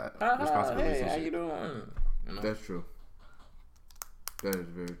got Hi, responsibilities hey, and how shit. you doing? You know? That's true. That is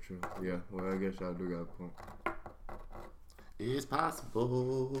very true. Yeah. Well, I guess y'all do got a point. It's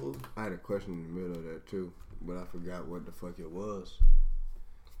possible. I had a question in the middle of that too, but I forgot what the fuck it was.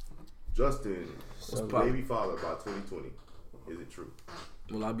 Justin, So- baby father by 2020. Is it true?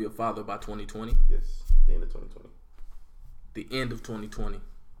 Will I be a father by 2020? Yes. The end of 2020. The end of 2020.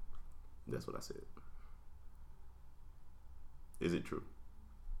 That's what I said. Is it true?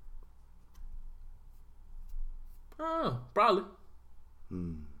 I don't know. Probably.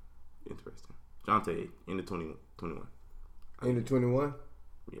 Interesting. Jonte, end of 2021. End of 21.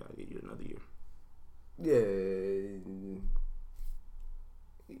 Yeah, I'll give you another year.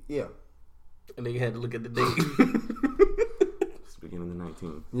 Yeah. And then you had to look at the date. It's beginning of the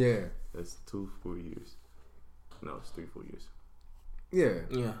 19. Yeah. That's 4 years. No, it's 3-4 years. Yeah.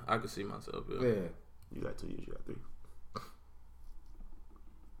 Yeah, I could see myself. Yeah. Yeah. You got 2 years, you got 3.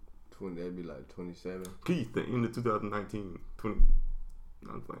 20. That'd be like 27. Keith, the end of 2019. 20.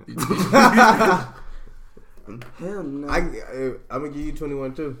 No, I'm playing. Hell no. I'm gonna give you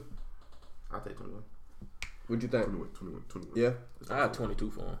 21 too. I'll take 21. What you think? 21. Yeah. I had 22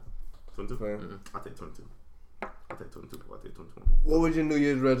 for him. 22? Fair. I'll take 22. I take 22. I take 2020. What was your New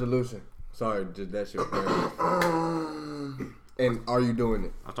Year's resolution? Sorry, just that shit. And are you doing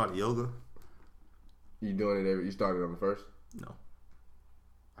it? I started yoga. You doing it you started on the 1st? No.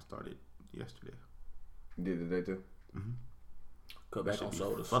 I started yesterday. You did it today too? Mm-hmm. Cut back on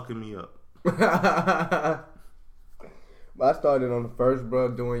sodas. Fucking me up. I started on the 1st, bro,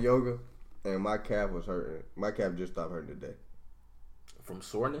 doing yoga, and my calf was hurting. My calf just stopped hurting today. From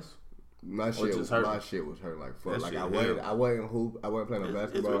soreness? My shit was hurting like fuck. That like shit I wasn't playing no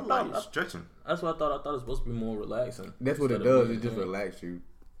basketball. It's really like stretching. That's what I thought. I thought it was supposed to be more relaxing. That's what it does. It just relax you.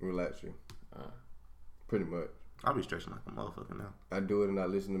 Pretty much. I be stretching like a motherfucker now. I do it and I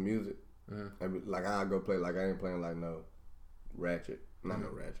listen to music. I go play like I ain't playing like no ratchet. Not no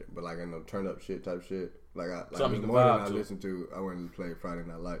ratchet, but like I know turn up shit type shit. Like this morning I listened to. I went and played Friday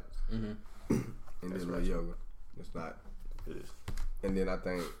Night Lights and did like yoga. It's not. It is. And then I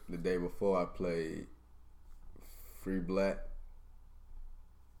think the day before I played Free Black.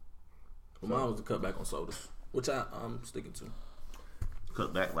 Well, mine was to cut back on sodas, which I'm sticking to.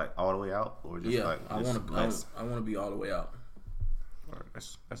 Cut back like all the way out, or just Yeah, like I want to be all the way out. All right,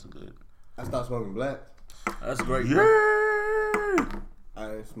 that's a good. I stopped smoking black. That's great. Yeah.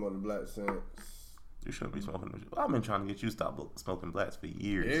 I ain't smoked black since. You shouldn't be smoking. I've been trying to get you to stop smoking blacks for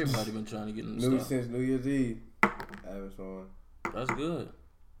years. Everybody been trying to get in the stuff. Since New Year's Eve. I haven't smoked. That's good.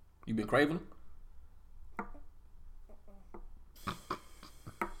 You been craving them?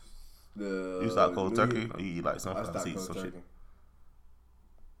 You stop cold turkey, or you eat like sunflower I stopped seeds, cold some turkey. shit.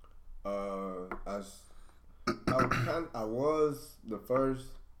 I was the 1st,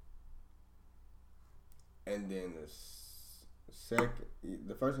 and then the second,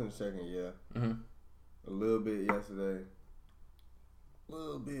 the 1st and the 2nd, yeah. Mm-hmm. A little bit yesterday, a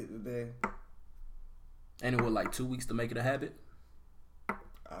little bit today. And it was like 2 weeks to make it a habit.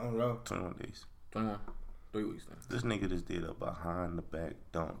 I don't know. 21 days. 21, 3 weeks then. This nigga just did a behind the back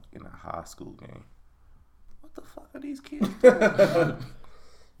dunk in a high school game. What the fuck are these kids doing?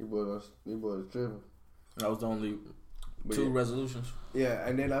 You boys tripping. That was the only two resolutions. Yeah,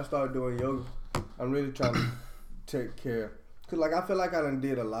 and then I started doing yoga. I'm really trying to take care. Cause like I feel like I done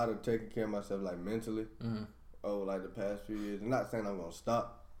did a lot of taking care of myself like mentally over like the past few years. I'm not saying I'm gonna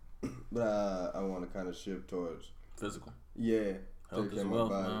stop, but I want to kind of shift towards physical. Yeah, health take care as of well,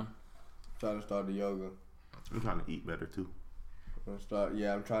 my body. man. Trying to start the yoga. I'm trying to eat better too. I'm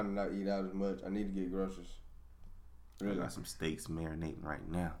trying to not eat out as much. I need to get groceries. Really? I got some steaks marinating right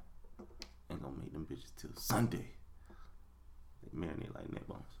now. Ain't gonna make them bitches till Sunday. They marinate like neck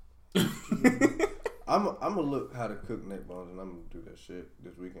bones. I'm gonna look how to cook neck bones, and I'm gonna do that shit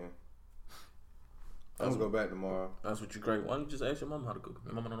this weekend. I'm gonna go back tomorrow. That's what you crave. Why don't you just ask your mom how to cook?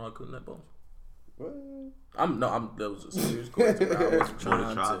 Your mama don't know how to cook neck bones. What? That was a serious question. Bro. I wasn't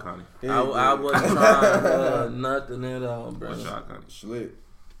trying to. I wasn't trying nothing at all, bro. Slick.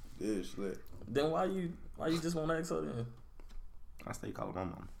 Yeah, slick. Then why you just want to ask her then? I stay calling my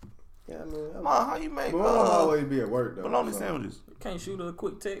mom. Yeah, I mean, Mom, how you make? Mom always be at work though. Bologna sandwiches. Can't shoot her a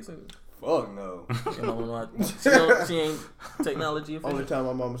quick text and. Fuck no. You she ain't technology efficient. Only time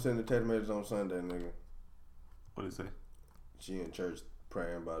my mama send the text messages on Sunday, nigga. What did it say? She in church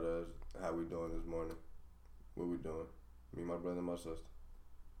praying about us, how we doing this morning, what we doing. Me, my brother, and my sister.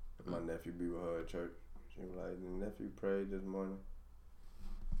 My nephew be with her at church. She was like, the nephew prayed this morning.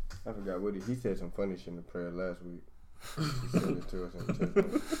 I forgot what he said some funny shit in the prayer last week. He sent it to us in the text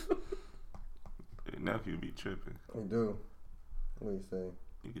message. Your nephew be tripping. He do. What you say?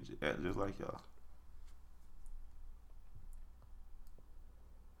 You could just act just like y'all.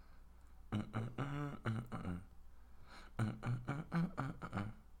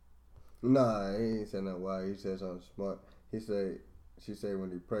 Nah, he ain't said nothing wild. He said something smart. She said when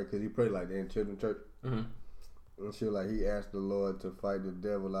he prayed, because he prayed like that in children's church. Mm-hmm. And she was like, he asked the Lord to fight the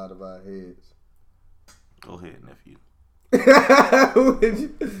devil out of our heads. Go ahead, nephew.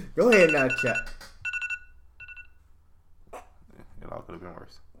 Go ahead now, chat. It all could have been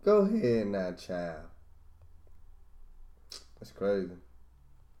worse. Go ahead now, child. That's crazy.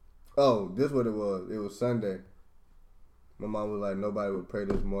 Oh, this what it was. It was Sunday. My mom was like, nobody would pray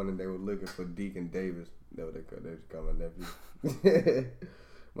this morning. They were looking for Deacon Davis. That's what they call. They just call my nephew.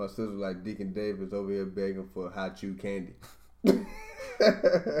 My sister was like, Deacon Davis over here begging for hot chew candy. That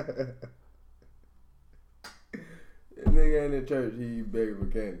nigga ain't in church. He begging for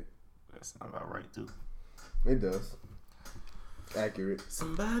candy. That sounds about right too. It does. Accurate.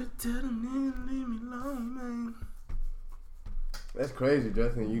 Somebody tell the nigga leave me alone, man. That's crazy,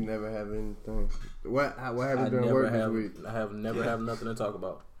 Justin. You never have anything. What happened during work this week? I have never have nothing to talk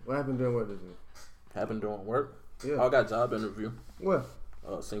about. What happened during work this week? Happened during work? Yeah. I got a job interview. What?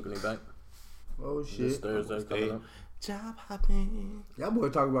 Synchrony Bank. Oh This shit. Thursday coming up. Job hopping. Y'all boy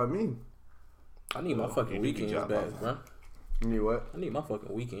talk about me. I need my fucking if you weekends can job back, off. bro. You need what? I need my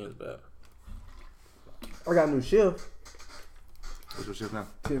fucking weekends back. I got a new shift. What's your shift now?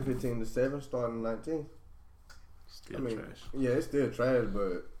 10:15 to 7, starting 19th. Still I mean, trash. yeah, it's still trash,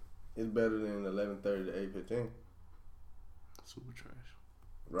 but it's better than 11:30 to 8:15. Super trash.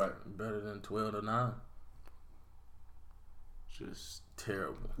 Right. Better than 12 to 9. Just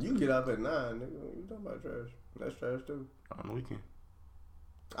Terrible. You can get up at 9, nigga. You talking about trash? That's trash too. on the weekend.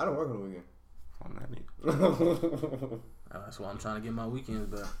 I don't work on the weekend. On that nigga. That's why I'm trying to get my weekends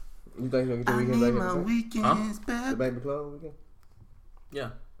back. You think you'll get your weekend back? in the weekends The back. baby clothes weekend? Yeah.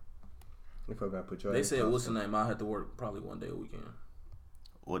 They probably gotta put your They ass said, out. what's the name? I had to work probably one day a weekend.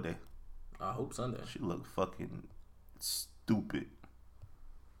 What day? I hope Sunday. She look fucking stupid,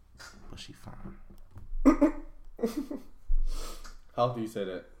 but she fine. How do you say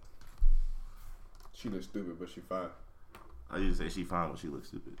that? She looks stupid, but she fine. I used to say she fine, but she looks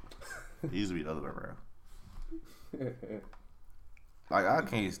stupid. It used to be the other way around. Like, I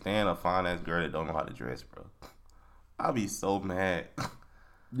can't stand a fine ass girl that don't know how to dress, bro. I'll be so mad.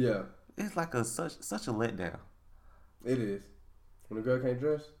 Yeah, It's like such a letdown. it is. When a girl can't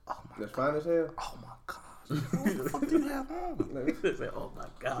dress, Oh my that's fine as hell. Oh my gosh. What the fuck do you have on? Like, Say, oh my she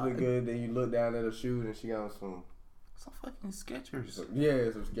look god. good, then you look down at her shoes and she got some Fucking Skechers.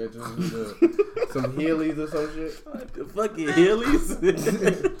 some sketches, some Heelys or some shit. What the fucking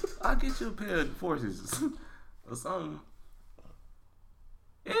Heelys? I'll get you a pair of forces or something.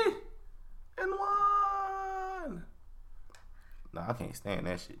 And one. Nah, I can't stand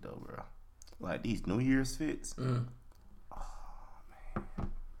that shit though, bro. Like these New Year's fits. Mm. Oh man,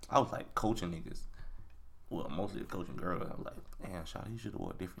 I was like coaching niggas. Well, mostly coaching girls. I was like, damn, Shawty, you should have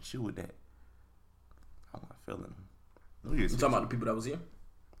wore a different shoe with that. I'm not feeling them. New Year's You fits. talking about the people that was here?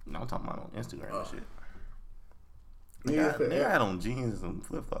 No, I'm talking about on Instagram Oh. and shit. Yeah, They had on jeans and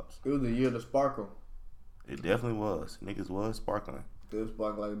flip flops. it was the year to sparkle. It definitely was. Niggas was sparkling. It was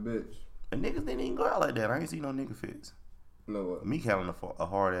sparkle like a bitch. And niggas didn't even go out like that. I ain't seen no nigga fits. No what? Meek having a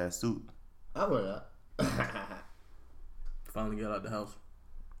hard ass suit. I went out. Finally got out the house.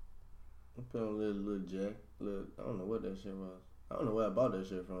 I put on a little jack. I don't know what that shit was. I don't know where I bought that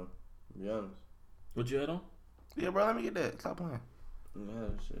shit from. To be honest. What you had on? Yeah, bro, let me get that. Stop playing. Yeah,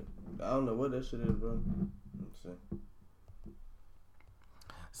 that shit. I don't know what that shit is, bro. Let's see.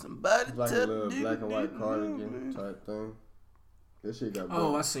 Somebody It's like a tell little the black and nigga white nigga. cardigan type thing. This shit got Oh,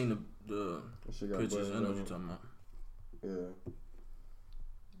 I buttons. seen the This shit got pictures. I buttons know on what you're it. talking about. Yeah.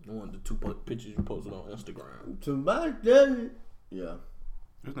 The one, the two pictures you posted on Instagram. Somebody tell it. Yeah.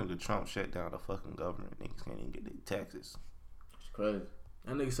 This nigga Trump shut down the fucking government. Niggas can't even get their taxes. It's crazy.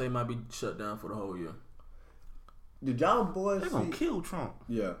 That nigga say he might be shut down for the whole year. Did y'all boys They see? gonna kill Trump.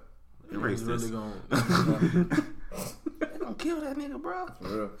 Yeah. They Niggas really racist. gonna They gonna kill that nigga, bro. For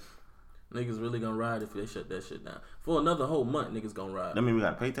real. niggas really gonna ride if they shut that shit down for another whole month. Niggas gonna ride. That mean we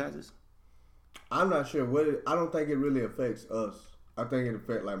gotta pay taxes? I'm not sure what it, I don't think it really affects us. I think it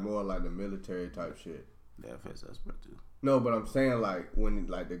affects like more like the military type shit. That affects us, bro, too. No, but I'm saying like when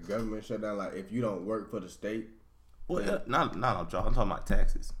like the government shut down, like if you don't work for the state. Well, Yeah. not on job. I'm talking about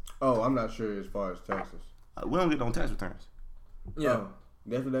taxes. Oh, I'm not sure as far as taxes. We don't get no tax returns. Yeah. Oh,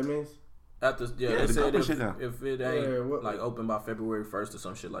 that's what that means. After Yeah, they the said government if, shut down. if it ain't Yeah, what- like open by February 1st or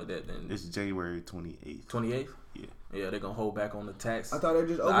some shit like that, then It's January 28th. 28th. Yeah. Yeah, they gonna hold back on the tax. I thought they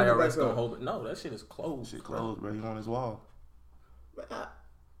just The opened it IRS back gonna up. hold it. No, that shit is closed. Shit closed, bro. He on his wall.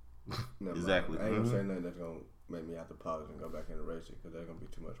 Never Exactly. Mind. I ain't gonna Mhm. say nothing that's gonna make me have to pause and go back and erase it because that's gonna be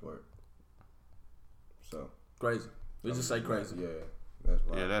too much work. So Crazy. We just say crazy. Yeah, that's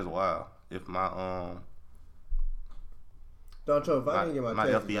why. Yeah, that's wild. If my Don't if I didn't get my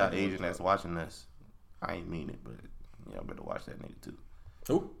taxes, FBI I'd agent do it. that's watching this, I ain't mean it, but y'all better watch that nigga too.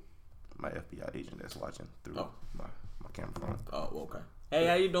 Who? My FBI agent that's watching through Oh. my camera phone. Oh, okay. Hey,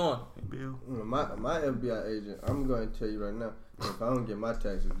 how you doing? Hey, Bill. My FBI agent, I'm going to tell you right now, if I don't get my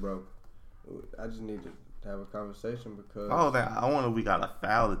taxes, bro, I just need to have a conversation because Oh, I wonder if we gotta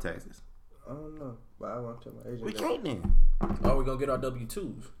file the taxes. I don't know, but I want to tell my agent. We that- can't then, Oh, we gonna get our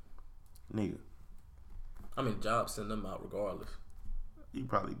W-2s. nigga. I mean, jobs send them out regardless. You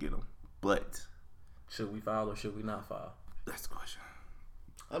probably get them, but Should we file or should we not file? that's the question.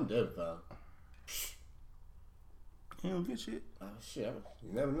 I'm dead fine. You don't get shit. Oh shit,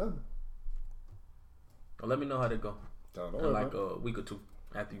 you never know. Well, let me know how they go Don't in worry like about it. a week or two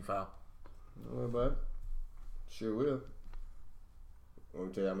after you file. Don't worry about it. Sure will. Want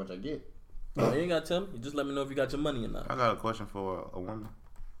me to tell you how much I get? You ain't gotta tell me. You just let me know if you got your money or not. I got a question for a woman.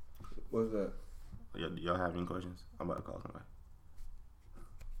 What's that? Y'all have any questions? I'm about to call somebody.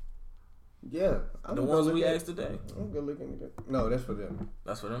 Yeah. The ones we asked today. I'm good looking at that. No, that's for them.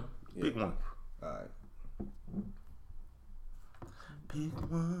 That's for them? Yeah. Pick one. Alright.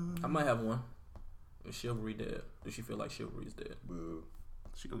 Pick one. I might have one. Is Chivalry dead? Does she feel like Chivalry is dead? Boo.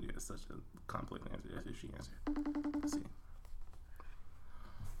 She gonna get such a complex answer. That's if she answered. Let's see.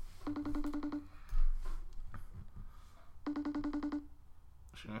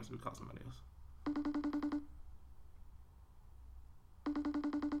 She answered. We call somebody else.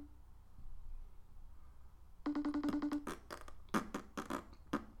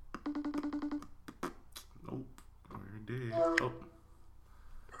 Nope. We're dead. Oh.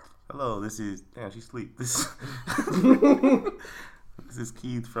 Hello, this is... Damn, she sleep. This is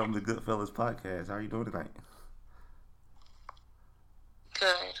Keith from the Goodfellas podcast. How are you doing tonight?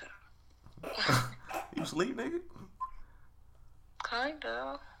 Good. You sleep, nigga?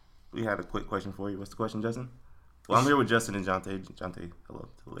 Kinda. We had a quick question for you. What's the question, Justin? Well, I'm here with Justin and Jonte. Jonte, hello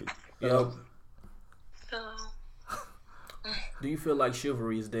to the lady. Yo, So, do you feel like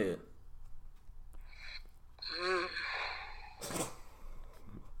Chivalry is dead?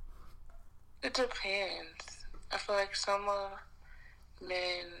 it depends. I feel like some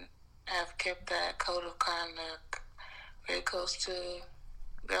men have kept that code of conduct very close to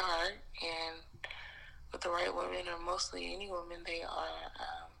their heart, and with the right women, or mostly any woman, they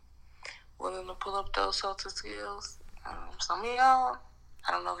are willing to pull up those sorts of skills. Some of y'all,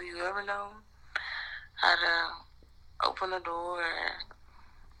 I don't know if you ever know how to open the door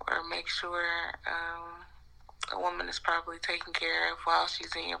or make sure a woman is properly taken care of while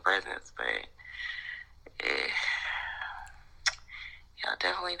she's in your presence, but y'all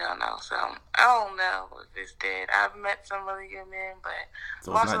definitely don't know. So I don't know if it's dead. I've met some really good men, but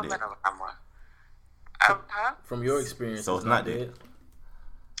So I've it's also not met dead. a lot more. Huh? From your experience, So it's it's not dead.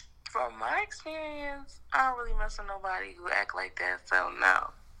 From my experience, I don't really mess with nobody who act like that, so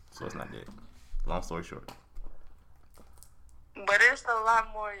no. So it's not dead. Long story short. But there's a lot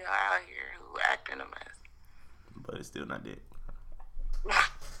more y'all out here who act in a mess. But it's still not dead.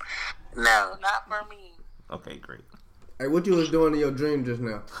 No, not for me. Okay, great. Hey, what you was doing in your dream just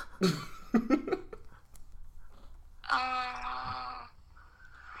now?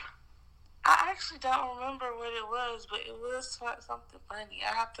 I actually don't remember what it was, but it was something funny.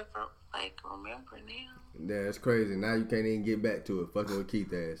 I have to remember now. Yeah, it's crazy. Now you can't even get back to it. Fucking with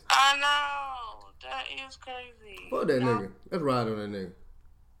Keith ass. I know, that is crazy. Fuck that nigga. Let's ride on that nigga.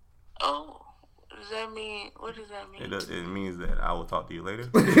 Oh, does that mean? What does that mean? It means that I will talk to you later.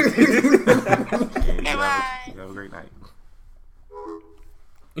 Bye. You have a great night.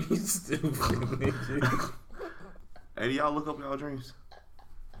 You stupid nigga. Hey, do y'all look up y'all dreams?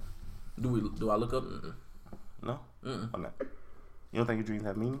 Do I look up? Mm-mm. No? Mm-mm. Why not? You don't think your dreams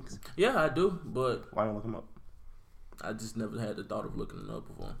have meanings? Yeah, I do, but Why don't you look them up? I just never had the thought of looking it up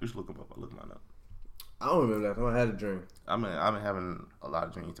before. You should look them up. Look mine up. I don't remember that time I had a dream. I've been having a lot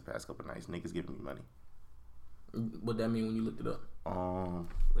of dreams the past couple of nights. Niggas giving me money. What that mean when you looked it up?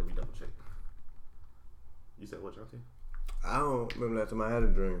 Let me double check. You said what, Jonte? I don't remember that time I had a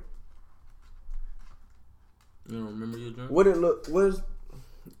dream. You don't remember your dream? What it look?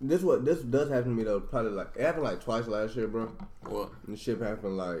 This does happen to me though. Probably like it happened like twice last year, bro. What? And the shit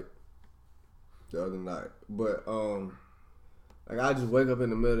happened like the other night. But like I just wake up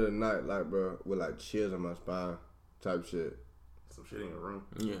in the middle of the night, like bro, with like chills on my spine, type shit. Some shit in your room.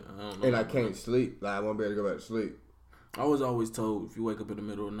 Yeah, I don't know. And I can't sleep. Like I won't be able to go back to sleep. I was always told if you wake up in the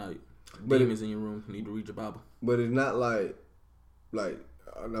middle of the night, But demons in your room, you need to read your Bible. But it's not like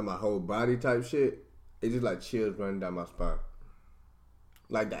not my whole body type shit. It's just like chills running down my spine.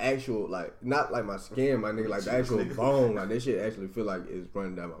 Like the actual, like not like my skin, my nigga, like the actual bone. Like that shit actually feel like it's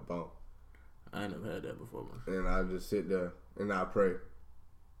running down my bone. I ain't never had that before, man. And I just sit there and I pray.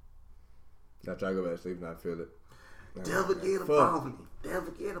 I try to go back to sleep and I feel it. And I'm Devil like, get a fuck. ball me.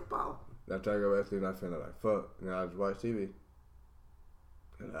 Devil get a ball. I try to go back to sleep and I feel like fuck. And I just watch TV.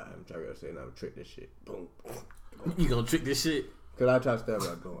 And I'm trying to go to sleep and I'm trick this shit. Boom. You gonna trick this shit? Cause I try to step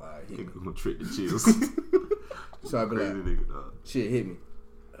like boom. Alright, hit me. Nigga gonna trick the chills. So I be Crazy like, nigga, dog. shit hit me.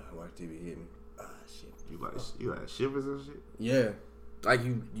 I watch TV hit me. Shit. You like shivers and shit? Yeah. Like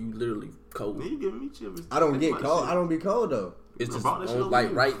you literally cold. Man, you giving me shivers. I don't Think get about cold. shit. I don't be cold though. It's I just brought that shit on, over like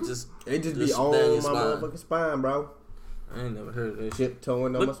here. right, just It just be Just on down my your spine. motherfucking spine, bro. I ain't never heard of that shit. Shit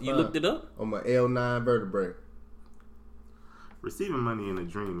towing on my Look, spine. you looked it up? On my L9 vertebrae. Receiving money in a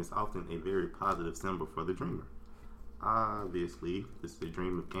dream is often a very positive symbol for the dreamer. Obviously, this is a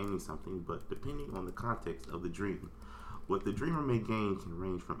dream of gaining something, but depending on the context of the dream, what the dreamer may gain can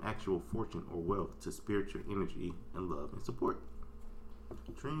range from actual fortune or wealth to spiritual energy and love and support.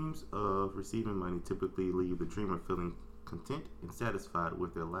 Dreams of receiving money typically leave the dreamer feeling content and satisfied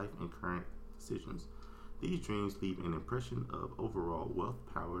with their life and current decisions. These dreams leave an impression of overall wealth,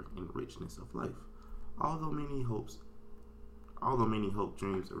 power, and richness of life. Although many hope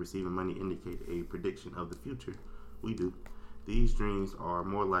dreams of receiving money indicate a prediction of the future, these dreams are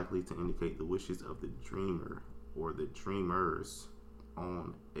more likely to indicate the wishes of the dreamer or the dreamers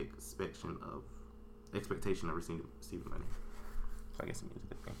on expectation of receiving money. So I guess it means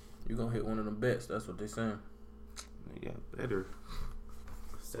that thing. You gonna hit one of them bets? That's what they saying. They got better.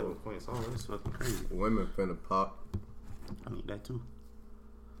 7 points. Oh, that's fucking crazy. Women finna pop. I need that too.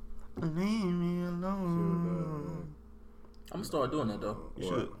 Leave me alone. I'm gonna start doing that though. You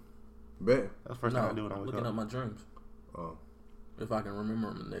should. Bet. That's the first time I do it. I'm looking up my dreams. Oh. If I can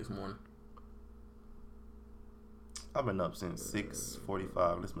remember them the next morning. I've been up since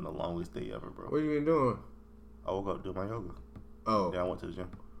 6:45. It's been the longest day ever, bro. What you been doing? I woke up to do my yoga. Oh. Then I went to the gym.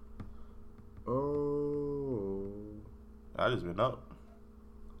 Oh. I just been up.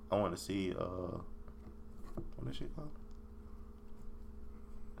 I want to see what that shit called?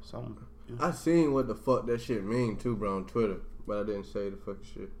 Something. I seen what the fuck that shit mean too, bro, on Twitter, but I didn't say the fucking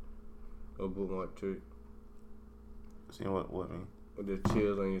shit. Or bookmark tweet. Seeing what mean? With the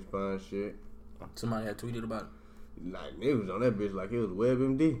chills on your spine shit. Somebody had tweeted about it. Like niggas on that bitch like it was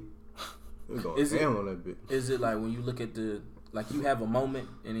WebMD. It was going down on that bitch. Is it like when you look at you have a moment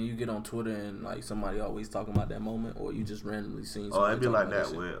and then you get on Twitter and like somebody always talking about that moment, or you just randomly seen somebody it'd be like that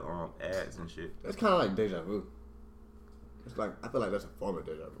shit? with ads and shit. That's kind of like deja vu. It's like I feel like that's a form of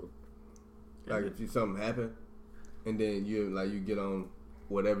deja vu. Like if something happen, and then you get on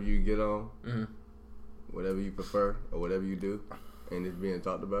whatever you get on, whatever you prefer or whatever you do, and it's being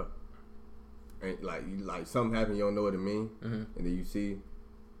talked about, and like something happened, you don't know what it means, and then you see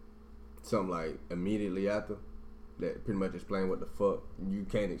something like immediately after that pretty much explain what the fuck you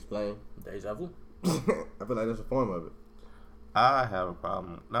can't explain. Deja vu. I feel like that's a form of it. I have a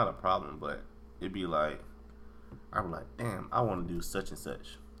problem, not a problem, but it'd be like, I'm like, damn, I want to do such and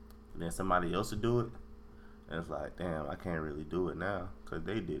such. And then somebody else would do it. And it's like, damn, I can't really do it now because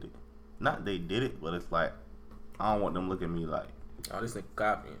they did it. Not they did it, but it's like, I don't want them looking at me like, oh, this nigga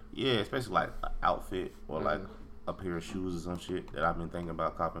copying. Yeah, especially like an outfit or like a pair of shoes or some shit that I've been thinking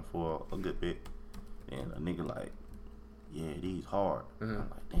about copying for a good bit. And a nigga like, yeah, these hard. I'm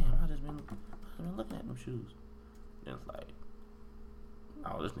like, damn, I just been looking at them shoes. Then it's like,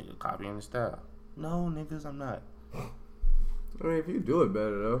 oh, this nigga copying the style. No, niggas, I'm not. I mean, if you do it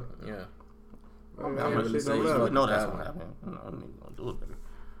better though. Yeah. I'm really saying, you know that's gonna happen. You know, a nigga gonna do it better.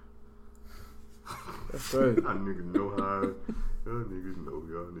 That's crazy. Y'all niggas know how. Y'all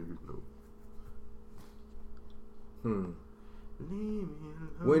niggas know.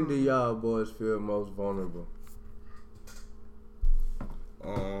 When do y'all boys feel most vulnerable?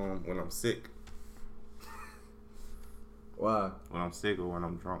 When I'm sick. Why? When I'm sick or when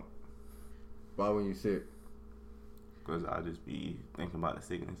I'm drunk. Why when you sick? Because I just be thinking about the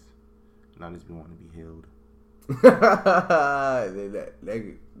sickness. And I just be wanting to be held.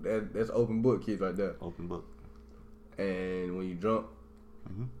 That's open book, kids, right there. Open book. And when you drunk,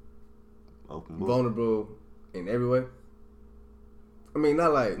 open book. vulnerable in every way. I mean,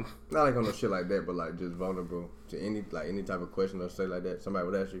 not like on no shit like that, but like just vulnerable to any type of question or say like that. Somebody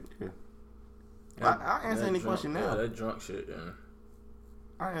would ask you. Yeah. I'll answer any question now. Yeah, that drunk shit, yeah.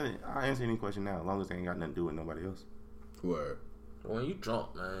 I'll answer any question now, as long as they ain't got nothing to do with nobody else. Word. When you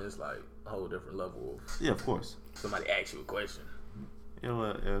drunk, man, it's like a whole different level of. Yeah, of course. Somebody asks you a question. Yeah,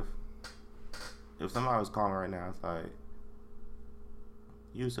 well, if somebody was calling right now, it's like,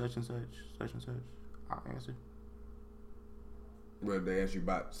 you such and such, I'll answer. Well, they ask you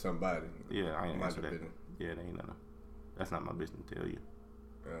about somebody. Yeah, I ain't answer that. Business. Yeah, they ain't nothing. That's not my business to tell you.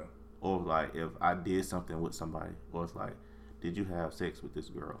 Yeah. Or like if I did something with somebody, or it's like, did you have sex with this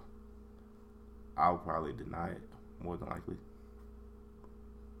girl? I'll probably deny it more than likely.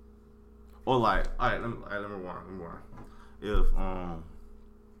 Or like, all right, let me rewind. If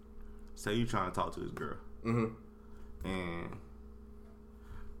say you trying to talk to this girl, and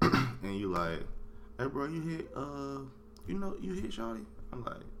you like, hey bro, you hit shawty? I'm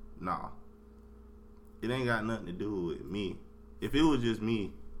like, nah. It ain't got nothing to do with me. If it was just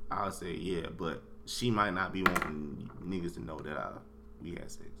me, I'll say yeah, but she might not be wanting niggas to know that we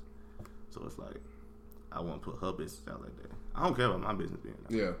had sex. So it's like, I won't put her business out like that. I don't care about my business being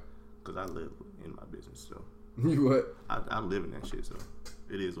out. Yeah. Because I live in my business, so. You what? I live in that shit, so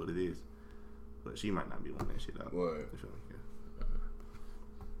it is what it is. But she might not be wanting that shit out. What?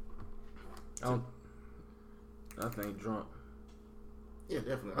 Yeah. I think drunk. Yeah,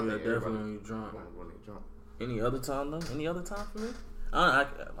 definitely. Definitely when you drunk. When they drunk. Any other time though? Any other time for me? I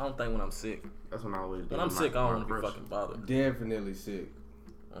don't think when I'm sick. That's when I always do. When I'm sick, I don't want to be fucking bothered. Definitely sick.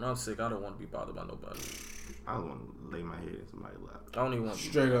 When I'm sick, I don't want to be bothered by nobody. I don't want to lay my head in somebody's lap. I don't even want to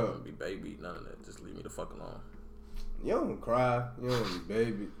Straight up be baby. None of that. Just leave me the fuck alone. You don't cry. You don't be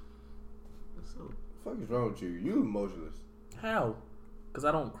baby. So, What the fuck is wrong with you? You emotionless. How? Because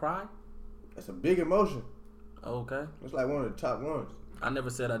I don't cry? That's a big emotion. Okay. It's like one of the top ones. I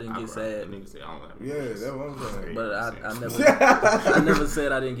never said I didn't get sad. Nigga say I don't have Yeah, emotions. that's what I'm saying. But I never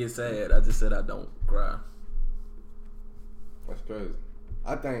said I didn't get sad. I just said I don't cry. That's crazy.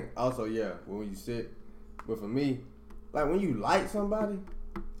 I think also, yeah, when you sick, but for me, like when you like somebody,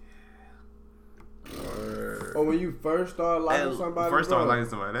 or when you first start liking somebody, First bro, start liking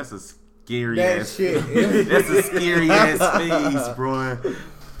somebody, that's a scary that ass shit. phase. That's a scary ass phase, bro.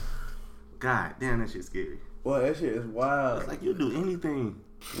 God damn, that shit's scary. Boy, that shit is wild. It's like you do anything.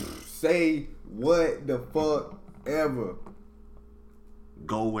 Say what the fuck ever.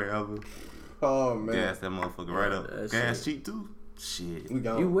 Go wherever. Oh man, Gas that motherfucker right up. That Gas shit. cheap too? Shit. we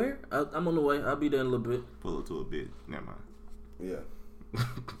gone. You where? I'm on the way. I'll be there in a little bit. Pull it to a bit. Never mind. Yeah,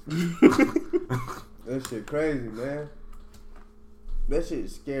 that shit crazy, man. That shit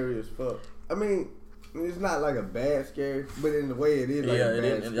is scary as fuck. I mean, it's not like a bad scary, but in the way it is, like Yeah, a it bad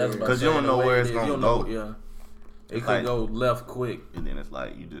is. That's scary. about 'Cause to you say, don't the know way where it it's is, gonna you don't know- go. Yeah. It It's could like- go left quick. And then it's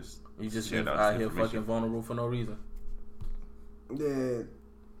like you just Just shit out this here information. fucking vulnerable for no reason. Then,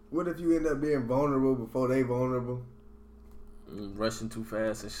 what if you end up being vulnerable before they vulnerable? Rushing too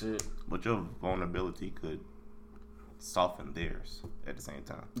fast and shit. But your vulnerability could soften theirs at the same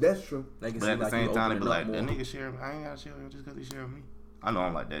time. That's true. They can But see at the like same you time, they opening be up like, more. that nigga share me. I ain't gotta share him just because he share with me. I know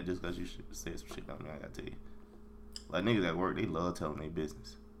I'm like that just because you said some shit on me. I gotta tell you. Like niggas at work, they love telling their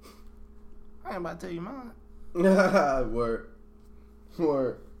business. I ain't about to tell you mine. Word.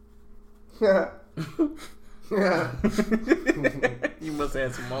 You must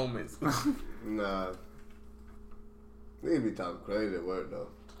have some moments. Nah. They be talking crazy at work though.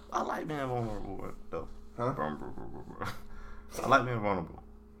 I like being vulnerable though. Huh? I like being vulnerable.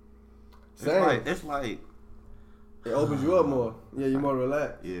 Same. It's like It opens you up more. Yeah, you more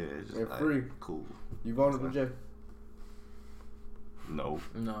relaxed. yeah, it's just And like, free. cool. You vulnerable, Jay? No.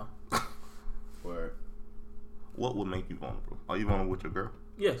 No. Word. What would make you vulnerable? Are you vulnerable with your girl?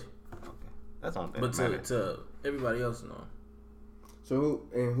 Yes. Okay. That's on that. But to everybody else, no. So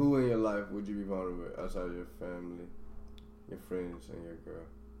who in your life would you be vulnerable with outside of your family, your friends, and your girl?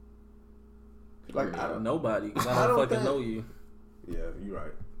 Like I don't. Nobody. 'Cause I I don't don't fucking think- know you. Yeah, you're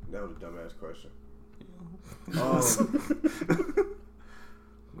right. That was a dumbass question.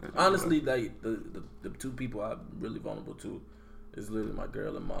 Honestly, like the two people I'm really vulnerable to is literally my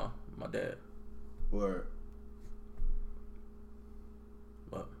girl and my dad. Word.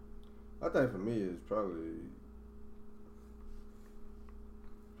 But I think for me it's probably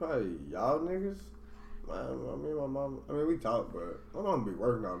y'all niggas. I mean, my mom. I mean, we talk, but my mom be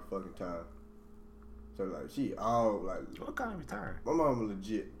working all the fucking time. So like, she all like, What kind of retire? my mom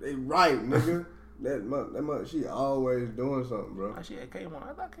legit. They right, nigga. that month, she always doing something, bro. Like she at Kmart.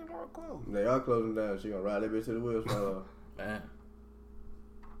 I thought Kmart was closed. They are closing down. She gonna ride that bitch to the wheels fall off. man,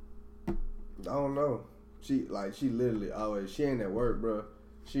 I don't know. She literally always. She ain't at work, bro.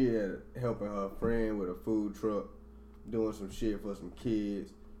 She had helping her friend with a food truck, doing some shit for some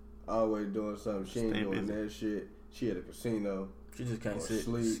kids. Always doing something. She ain't Stay doing busy. that shit. She at a casino. she just can't Or sit.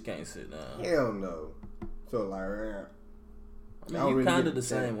 sleep. She can't sit down. Hell no. So like, I mean, don't you really kind get of the that.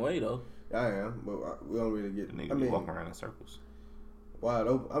 same way though. I am, but we don't really get. The nigga I be mean, walking around in circles. wide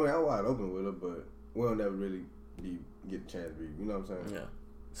open. I mean, I'm wide open with her, but we don't ever really get a chance to be. You know what I'm saying? Yeah,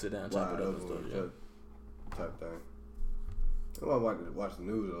 sit down, chop Wide it up and open stuff. with Yeah. each other type thing. I watch the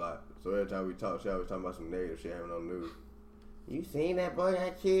news a lot, so every time we talk, she always talking about some negative shit happening on the news. You seen that boy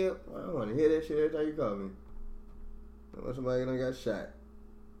got killed? I don't want to hear that shit every time you call me. I want somebody done got shot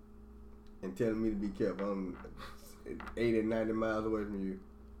and telling me to be careful. I'm 80, 90 miles away from you.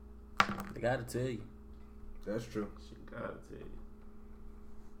 They gotta tell you. That's true. She gotta tell you.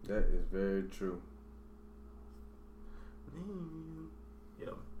 That is very true. Yeah,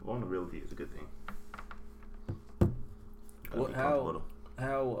 vulnerability is a good thing. Gotta What? be comfortable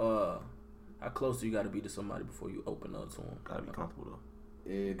though. How close do you gotta be to somebody before you open up to them? Gotta be comfortable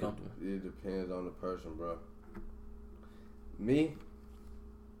though. It Comfortable. depends on the person, bro. Me,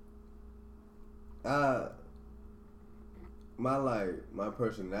 my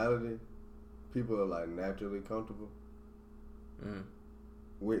personality, people are like naturally comfortable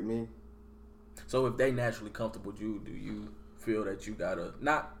with me. So if they naturally comfortable with you, do you feel that you gotta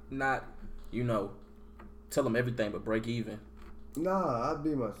not tell them everything but break even? Nah, I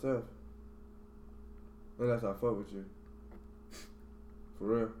be myself. Unless I fuck with you. For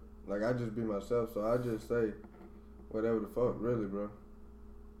real. Like, I just be myself, so I just say whatever the fuck, really, bro.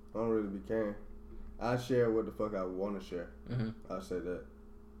 I don't really be caring. I share what the fuck I want to share. I say that.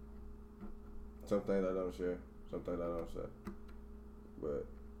 Some things I don't share. Some things I don't say. But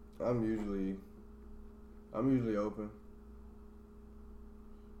I'm usually open.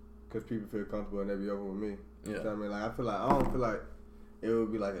 Because people feel comfortable and they be open with me. Yeah. You know what I mean? Like, I don't feel like it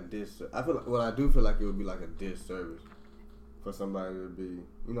would be like a disservice. I do feel like it would be like a disservice for somebody to be,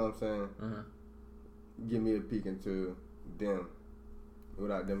 you know what I'm saying? Give me a peek into them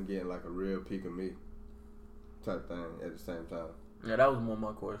without them getting like a real peek of me type thing at the same time. Yeah, that was more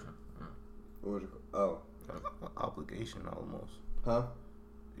my question. What was it? Oh. Obligation almost. Huh?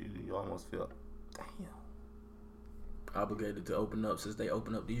 You almost feel, damn. Obligated to open up since they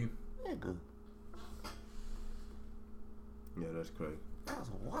open up to you. Yeah, good. Yeah, that's crazy. That's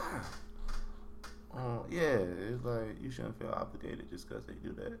wild. Yeah, it's like you shouldn't feel obligated just because they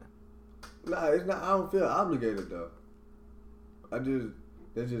do that. Nah, it's not. I don't feel obligated though. That's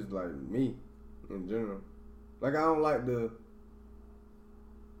just like me in general. Like, I don't like to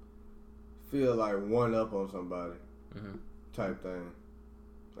feel like one up on somebody type thing.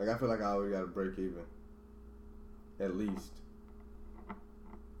 Like, I feel like I always got to break even. At least.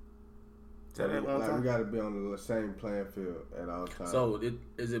 Tell that one Like, time. we got to be on the same playing field at all times. So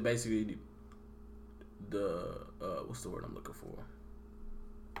is it basically the what's the word I'm looking for?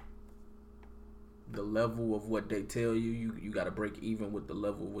 The level of what they tell you got to break even with the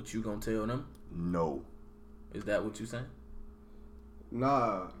level of what you gonna tell them? No. Is that what you saying?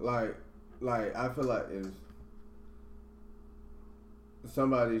 Nah, like I feel like if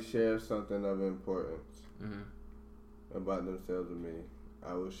somebody shares something of importance about themselves with me,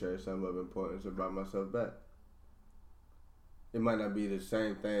 I will share something of importance about myself back. It might not be the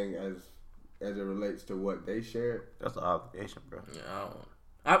same thing as it relates to what they shared. That's an obligation, bro. Yeah,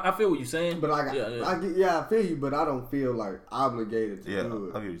 I feel what you're saying. But like, I feel you, but I don't feel like obligated to do I it.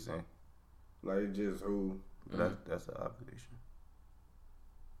 get what you're saying. Like, it's just who. That's an obligation.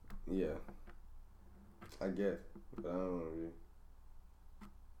 Yeah, I guess, but I don't really.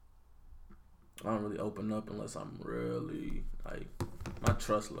 open up unless I'm really like my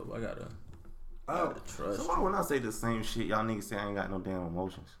trust level. I gotta trust. So why when I say the same shit, y'all niggas say I ain't got no damn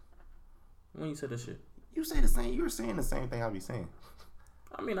emotions? When you say that shit, You say the same. You're saying the same thing I be saying.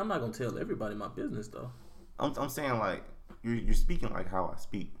 I mean, I'm not gonna tell everybody my business though. I'm saying like you're speaking like how I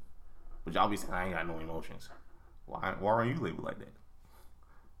speak, but y'all be saying I ain't got no emotions. Why aren't you labeled like that?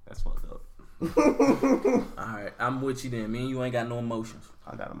 That's fucked up. Alright, I'm with you then. Me and you ain't got no emotions.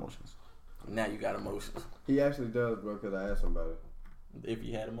 I got emotions. Now you got emotions. He actually does, bro, because I asked him about it. If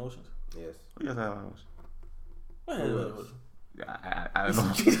you had emotions. Yes. You guys have emotions. What had emotions? I don't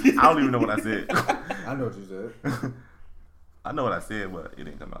know. I don't even know what I said. I know what you said. I know what I said, but it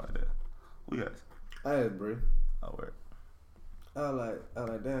didn't come out like that. Who you guys? I asked Bree. Oh, word. I was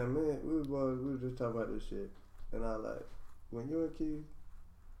like, damn, man, we were just talking about this shit. And I was like, when you and Keith,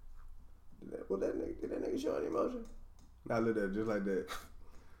 did that nigga show any emotion? And I looked at her just like that.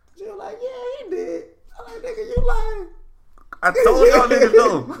 She was like, yeah, he did. I like, nigga, you lying. I told y'all niggas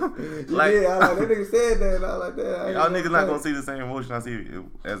though. Like, yeah, I like, that nigga said that, and I was like, that. Y'all niggas not gonna see the same emotion I see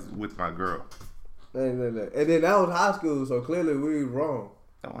as with my girl. And then that was high school, so clearly we was wrong.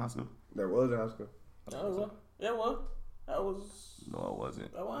 That was high school? That was in high school. That was That was. No, it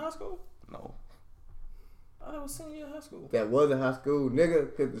wasn't. That was high school. No. I thought it was senior year of high school. That was in high school, nigga,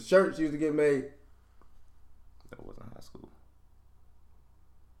 because the shirts used to get made. That wasn't high school.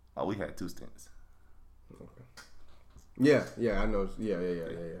 Oh, we had 2 stints. Okay. Yeah, I know. Yeah.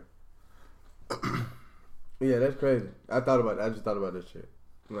 Yeah, that's crazy. I just thought about this shit.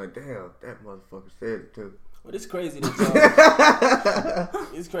 I'm like, damn, that motherfucker said it too. But it's crazy that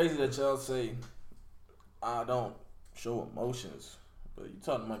y'all say I don't show emotions. But you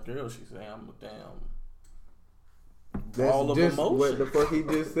talking to my girl, she say I'm a damn ball of just emotion. what the fuck he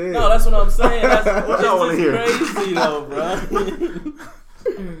just said. No, that's what I'm saying. That's what y'all want to hear. Crazy though, bro.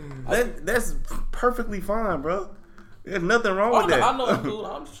 That's perfectly fine, bro. There's nothing wrong with that. I know, dude.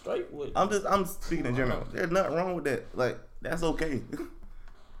 I'm straight with. I'm speaking in general. There's nothing wrong with that. Like, that's okay.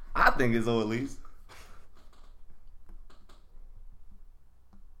 I think it's so, at least.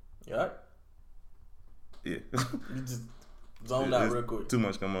 You alright? Yeah. You just zoned out real quick. Too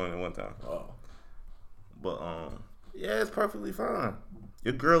much come on at one time. Oh. But yeah, it's perfectly fine.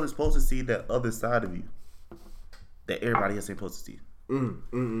 Your girl is supposed to see that other side of you that everybody else ain't supposed to see.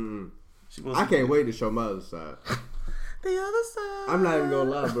 I can't wait to show my other side. The other side. I'm not even gonna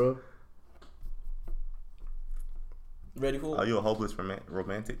lie, bro. Ready for it? Are you a hopeless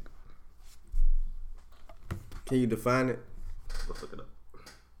romantic? Can you define it? Let's look it up.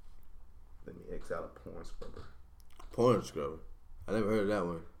 out a porn scrubber. Porn scrubber. I never heard of that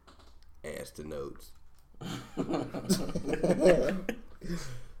one. Ass to notes.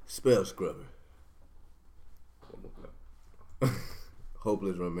 Spell scrubber.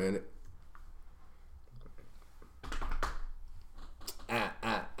 Hopeless romantic. Y'all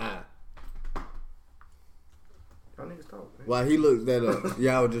niggas talk, man. Why he looks that up?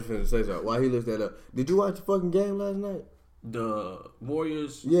 Yeah, I was just finna say something. Why he looks that up? Did you watch the fucking game last night? The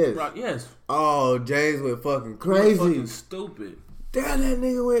Warriors. Yes. Yes. Oh, James went fucking Went crazy. fucking stupid. Damn, that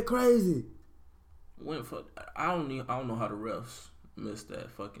nigga went crazy. I don't know how the refs missed that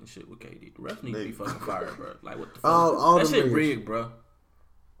fucking shit with KD. The refs need to be fucking fired, bro. Like what the fuck? All that them shit niggas. rigged, bro.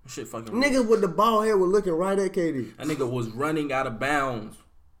 That shit fucking rigged. Niggas with the ball head were looking right at KD. That nigga was running out of bounds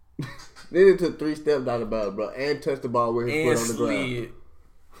Then he took 3 steps down the bounds, bro, and touched the ball with his and foot on the ground. slid.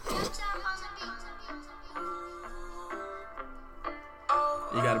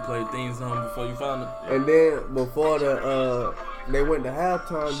 You gotta play the theme song before you find it. And then before they went to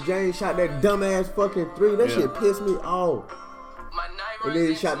halftime, James shot that dumbass fucking 3. That shit pissed me off. And then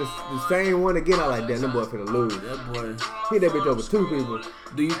he shot the same one again. I like, damn, that boy finna lose. That boy. Hit that bitch over 2 people.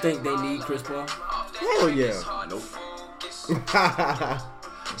 Do you think they need Chris Paul? Hell yeah. Nope.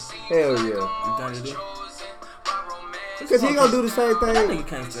 Hell yeah. You think they do? Cause he gonna do the same That thing. nigga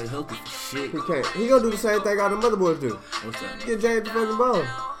can't stay healthy for shit. He can't. He gonna do the same thing all the other boys do. What's that? Get James the fucking ball.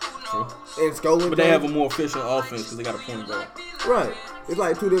 True. And score with But they have a James. more efficient offense because they got a point guard. Right. It's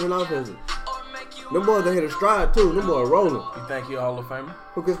like 2 different offenses. Them boys that hit a stride too. Them boys rolling. You think he a Hall of Famer?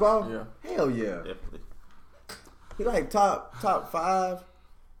 Who Chris Paul? Yeah. Hell yeah. Definitely. He like top 5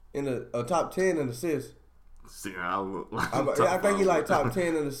 in the top 10 in assists. See, I look like I think he like top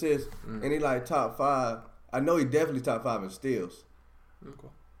 10 in assists, and he like top 5. I know he definitely top 5 in steals. Okay.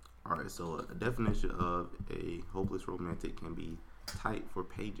 All right, so a definition of a hopeless romantic can be tight for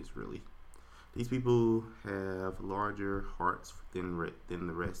pages, really. These people have larger hearts than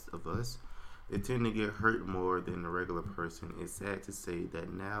the rest of us. They tend to get hurt more than the regular person. It's sad to say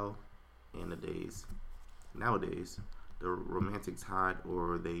that nowadays, the romantics hide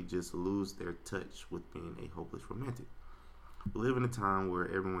or they just lose their touch with being a hopeless romantic. We live in a time where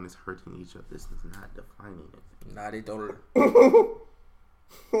everyone is hurting each other. This is not defining it. Nah, they don't.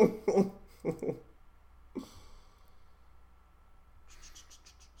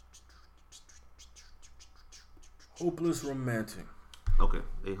 Hopeless romantic. Okay,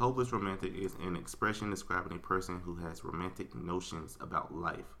 a hopeless romantic is an expression describing a person who has romantic notions about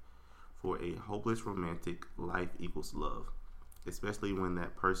life. For a hopeless romantic, life equals love, especially when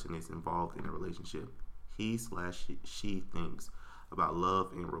that person is involved in a relationship. He/she thinks about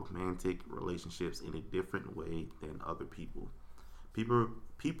love and romantic relationships in a different way than other people.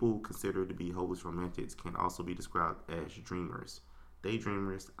 People considered to be hopeless romantics can also be described as dreamers,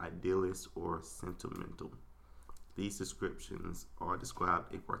 daydreamers, idealists, or sentimental. These descriptions are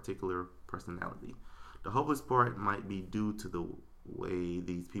described a particular personality. The hopeless part might be due to the way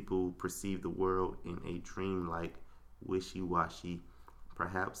these people perceive the world in a dream-like, wishy-washy,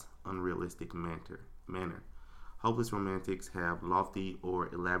 perhaps unrealistic manner. Hopeless romantics have lofty or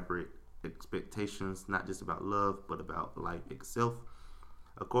elaborate expectations, not just about love, but about life itself.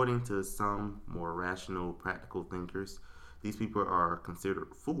 According to some more rational, practical thinkers, these people are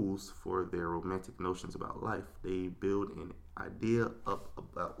considered fools for their romantic notions about life. They build an idea up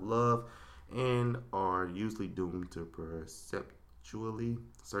about love and are usually doomed to perceptually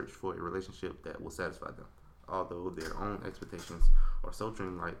search for a relationship that will satisfy them, although their own expectations are so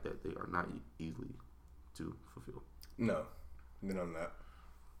dreamlike that they are not easily to fulfill. No, then I'm not.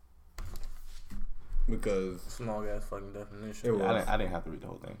 Because Small ass fucking definition. It was. I didn't have to read the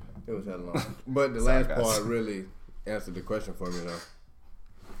whole thing. it was hella long. But the Sorry, last guys. part really answered the question for me though.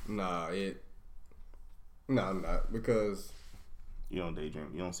 No, I'm not. Because You don't daydream.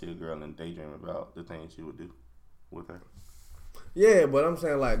 You don't see a girl and daydream about the things you would do with her. yeah, but I'm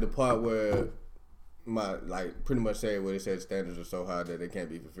saying like the part where pretty much say where they said standards are so high that they can't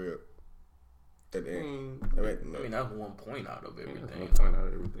be fulfilled. At the end. I mean, that's one point out of everything. One point out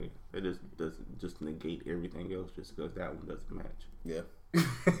of everything. It just negate everything else just because that one doesn't match. Yeah.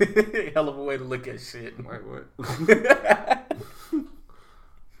 Hell of a way to look at shit. Right, what?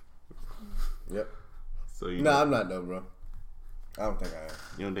 Yep. So you No, I'm not though, bro. I don't think I am.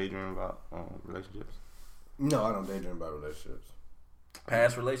 you don't daydream about relationships? No, I don't daydream about relationships.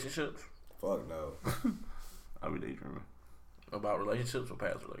 Past relationships? Fuck no. I'll be daydreaming. About relationships or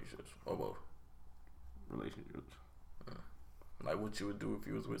past relationships? Or both? Relationships. Like what you would do if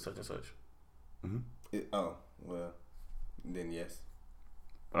you was with such and such? Oh, well, then yes.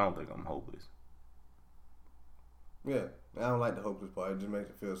 But I don't think I'm hopeless. Yeah, I don't like the hopeless part. It just makes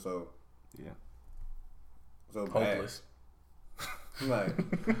it feel so. Yeah. so bad. Hopeless. Like,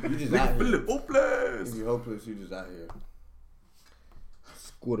 you just out here. Hopeless. If you hopeless, you just out here.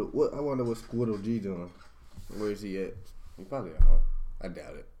 Squirtle. What? I wonder what Squirtle G doing. Where is he at? He probably at home. I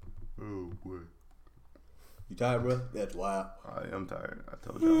doubt it. Oh boy. You tired, bro? That's wild. I am tired. I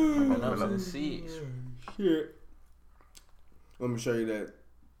told y'all. Man, I was in the seats. Shit. Let me show you that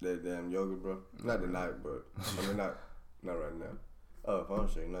damn yoga, bro. Not tonight, but I mean not right now. Oh, if I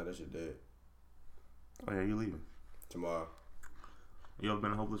don't show you, no, that shit dead. Oh yeah, you leaving Tomorrow. You ever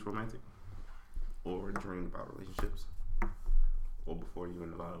been a hopeless romantic? Or dreamed about relationships? Or before you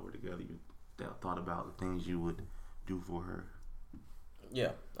and Nevada were together, you thought about the things you would do for her?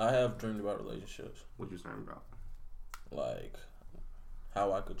 Yeah, I have dreamed about relationships. What you dreamed about? Like,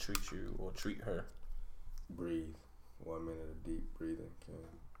 how I could treat you or treat her. Breathe. 1 minute of deep breathing can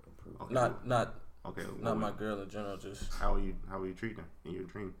improve. Okay. Not my girl in general, just, How are you treating her in your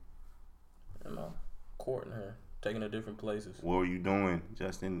dream? Courting her. Taking her different places. What were you doing,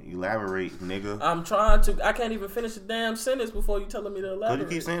 Justin? Elaborate, nigga. I'm trying to. I can't even finish a damn sentence before you telling me to Cause elaborate. you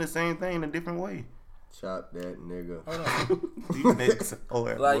keep saying the same thing in a different way. Chop that nigga. Hold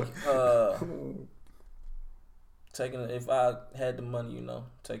on. Like, if I had the money,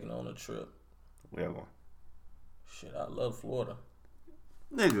 taking her on a trip. Where you going? Shit, I love Florida.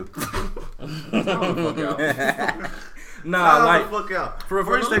 Nigga. Nah, like, the fuck out. For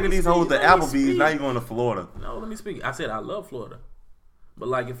First taking these hoes to Applebee's, now you going to Florida. No, let me speak. I said I love Florida. But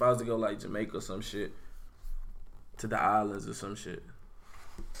like if I was to go like Jamaica or some shit, to the islands or some shit.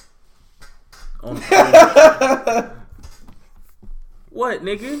 What,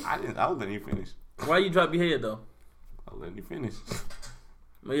 nigga? I was letting you finish. Why you drop your head though? I was letting you finish.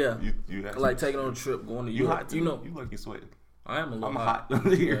 But yeah, you like taking on a trip, going to you Europe. hot too. You know, You like you sweating. I am a little I'm hot. hot.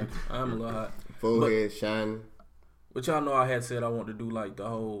 I am a little hot. Forehead shining. But y'all know I had said I want to do like the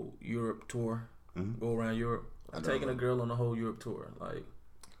whole Europe tour, go around Europe. I'm taking a girl on the whole Europe tour. Like,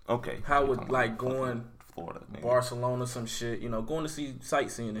 Okay. how would like going Florida, man. Barcelona, some shit, going to see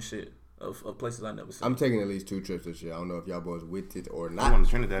sightseeing and shit of places I never seen. I'm taking at least 2 trips this year. I don't know if y'all boys with it or not. I'm going to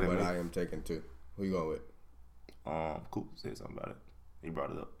Trinidad, but man. I am taking 2. Who you going with? Coop said something about it. He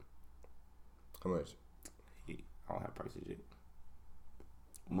brought it up. How much? I don't have prices yet.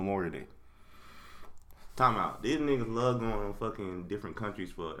 Memorial Day. Time out. These niggas love going on fucking different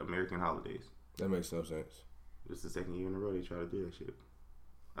countries for American holidays. That makes no sense. This is the second year in a row they try to do that shit.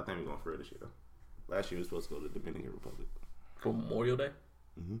 I think we're going for it this year though. Last year we were supposed to go to the Dominican Republic. For Memorial Day?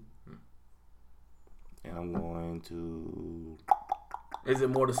 And I'm going to... Is it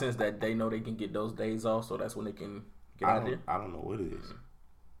more the sense that they know they can get those days off, so that's when they can get out there? I don't know what it is.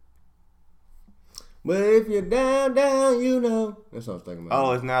 But if you're down, that's what I was thinking about.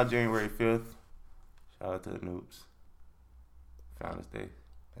 Oh, it's now January 5th. Shout out to the noobs. Founders Day.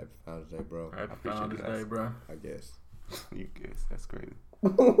 Happy Founders Day, bro. Happy appreciate Founders you guys. Day, bro. I guess. You guess. That's crazy.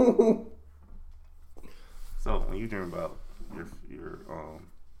 So, when you dream about your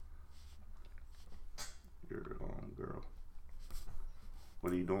girl,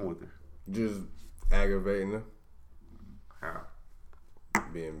 what are you doing with her? Just aggravating her. How?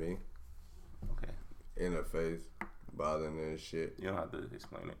 Being me. Okay. In her face. Bothering her and shit. You don't have to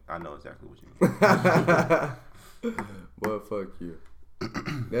explain it. I know exactly what you mean. Boy, fuck you.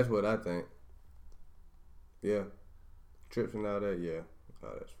 That's what I think. Yeah. Trips and all that, yeah.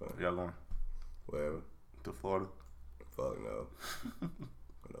 Oh, that's fun. Y'all going Whatever. to Florida? Fuck no.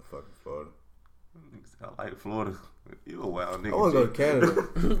 No fucking Florida. I like Florida. You a wild nigga. I want to go to Canada.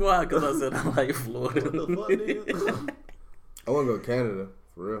 Why? Because I said I like Florida. What the fuck, nigga? I want to go to Canada.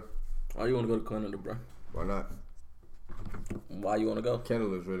 For real. Why you want to go to Canada, bro? Why not? Why you want to go? Canada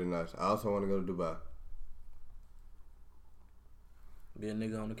looks really nice. I also want to go to Dubai. Be a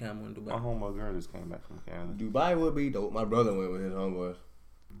nigga on the camera in My Dubai. homeboy girl just came back from Canada. Dubai would be dope. My brother went with his homeboys.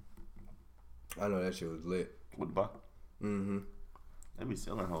 I know that shit was lit. With Dubai? Mm-hmm. They be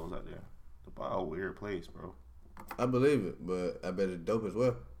selling hoes out there. Dubai a weird place, bro. I believe it, but I bet it's dope as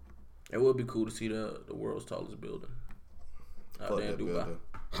well. It would be cool to see the world's tallest building out Fuck there in that Dubai. building.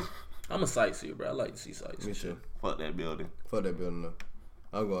 I'm a sightseer, bro. I like to see sights. Me and shit. too. Fuck that building. Fuck that building though.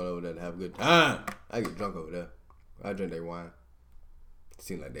 I'm going over there to have a good time. I get drunk over there. I drink their wine.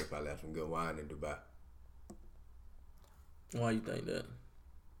 Seems like they probably have some good wine in Dubai. Why you think that?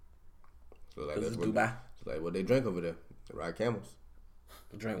 So like Because that's it's what Dubai. It's like what they drink over there. They ride camels.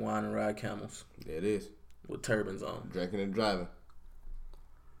 Drink wine and ride camels There it is. with turbans on. Drinking and driving.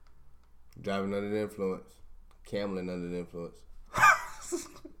 Driving under the influence. Cameling under the influence.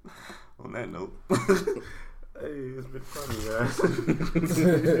 On that note, hey, it's been funny, guys.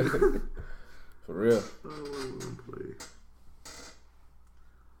 For real.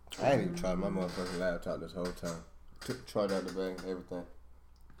 I ain't even tried my motherfucking laptop this whole time. Tried out the bag, everything.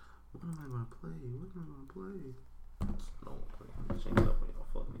 What am I gonna play? Don't play. Change it up when y'all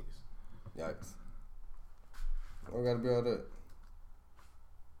fuck niggas. Yikes. Why gotta be all that?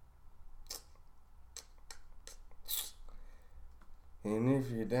 And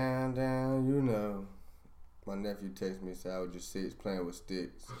if you're down, you know. My nephew texted me, said I was just 6 playing with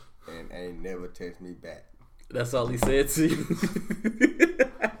sticks, and ain't never text me back. That's all he said to you.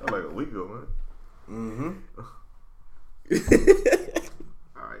 That like a week ago, man.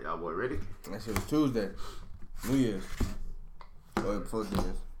 All right, y'all boy ready? That shit was Tuesday. New Year's. Oh, before New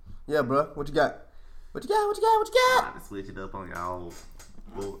Year's. Yeah, bro. What you got? What you got? I to switch it up on y'all.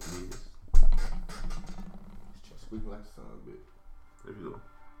 Both niggas. Just squeaking like a son of a bitch. There you go.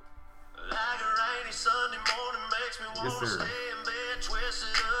 Like a rainy Sunday morning makes me want to sir. stay in bed,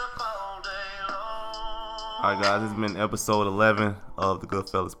 twisted up all day long. All right, guys. This has been episode 11 of the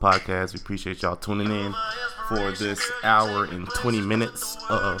Goodfellas podcast. We appreciate y'all tuning in for this hour and 20 minutes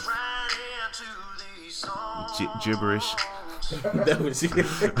of gibberish. That was you.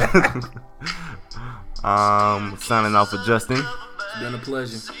 Signing off with Justin It's been a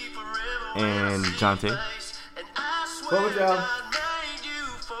pleasure. and Jonte. What with y'all?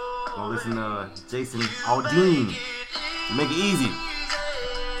 Gonna listen to Jason Aldean. Make it easy.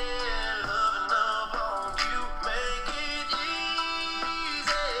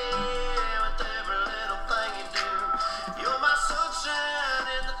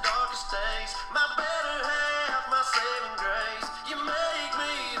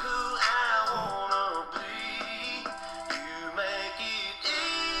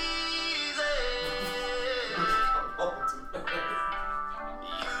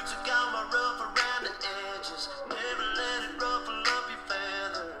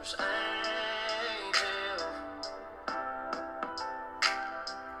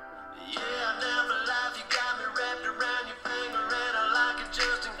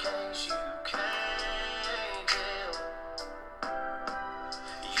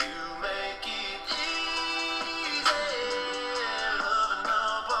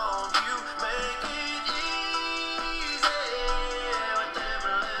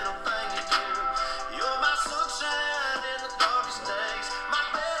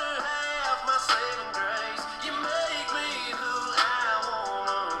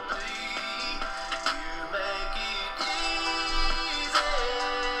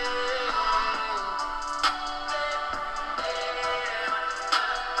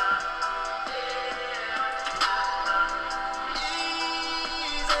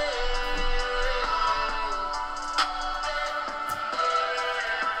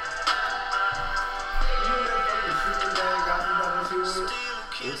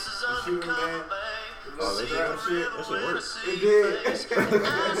 That shit worked. It did.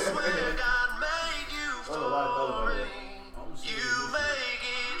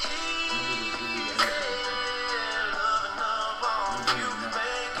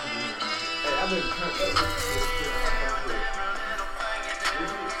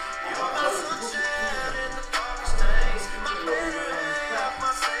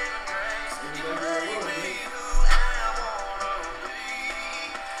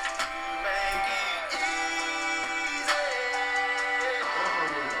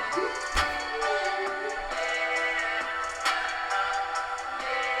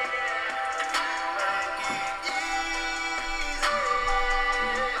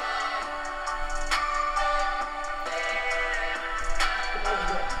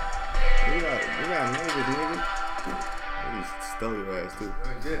 Stole your ass too.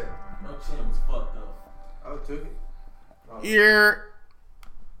 No chin was fucked up. I took it. Here.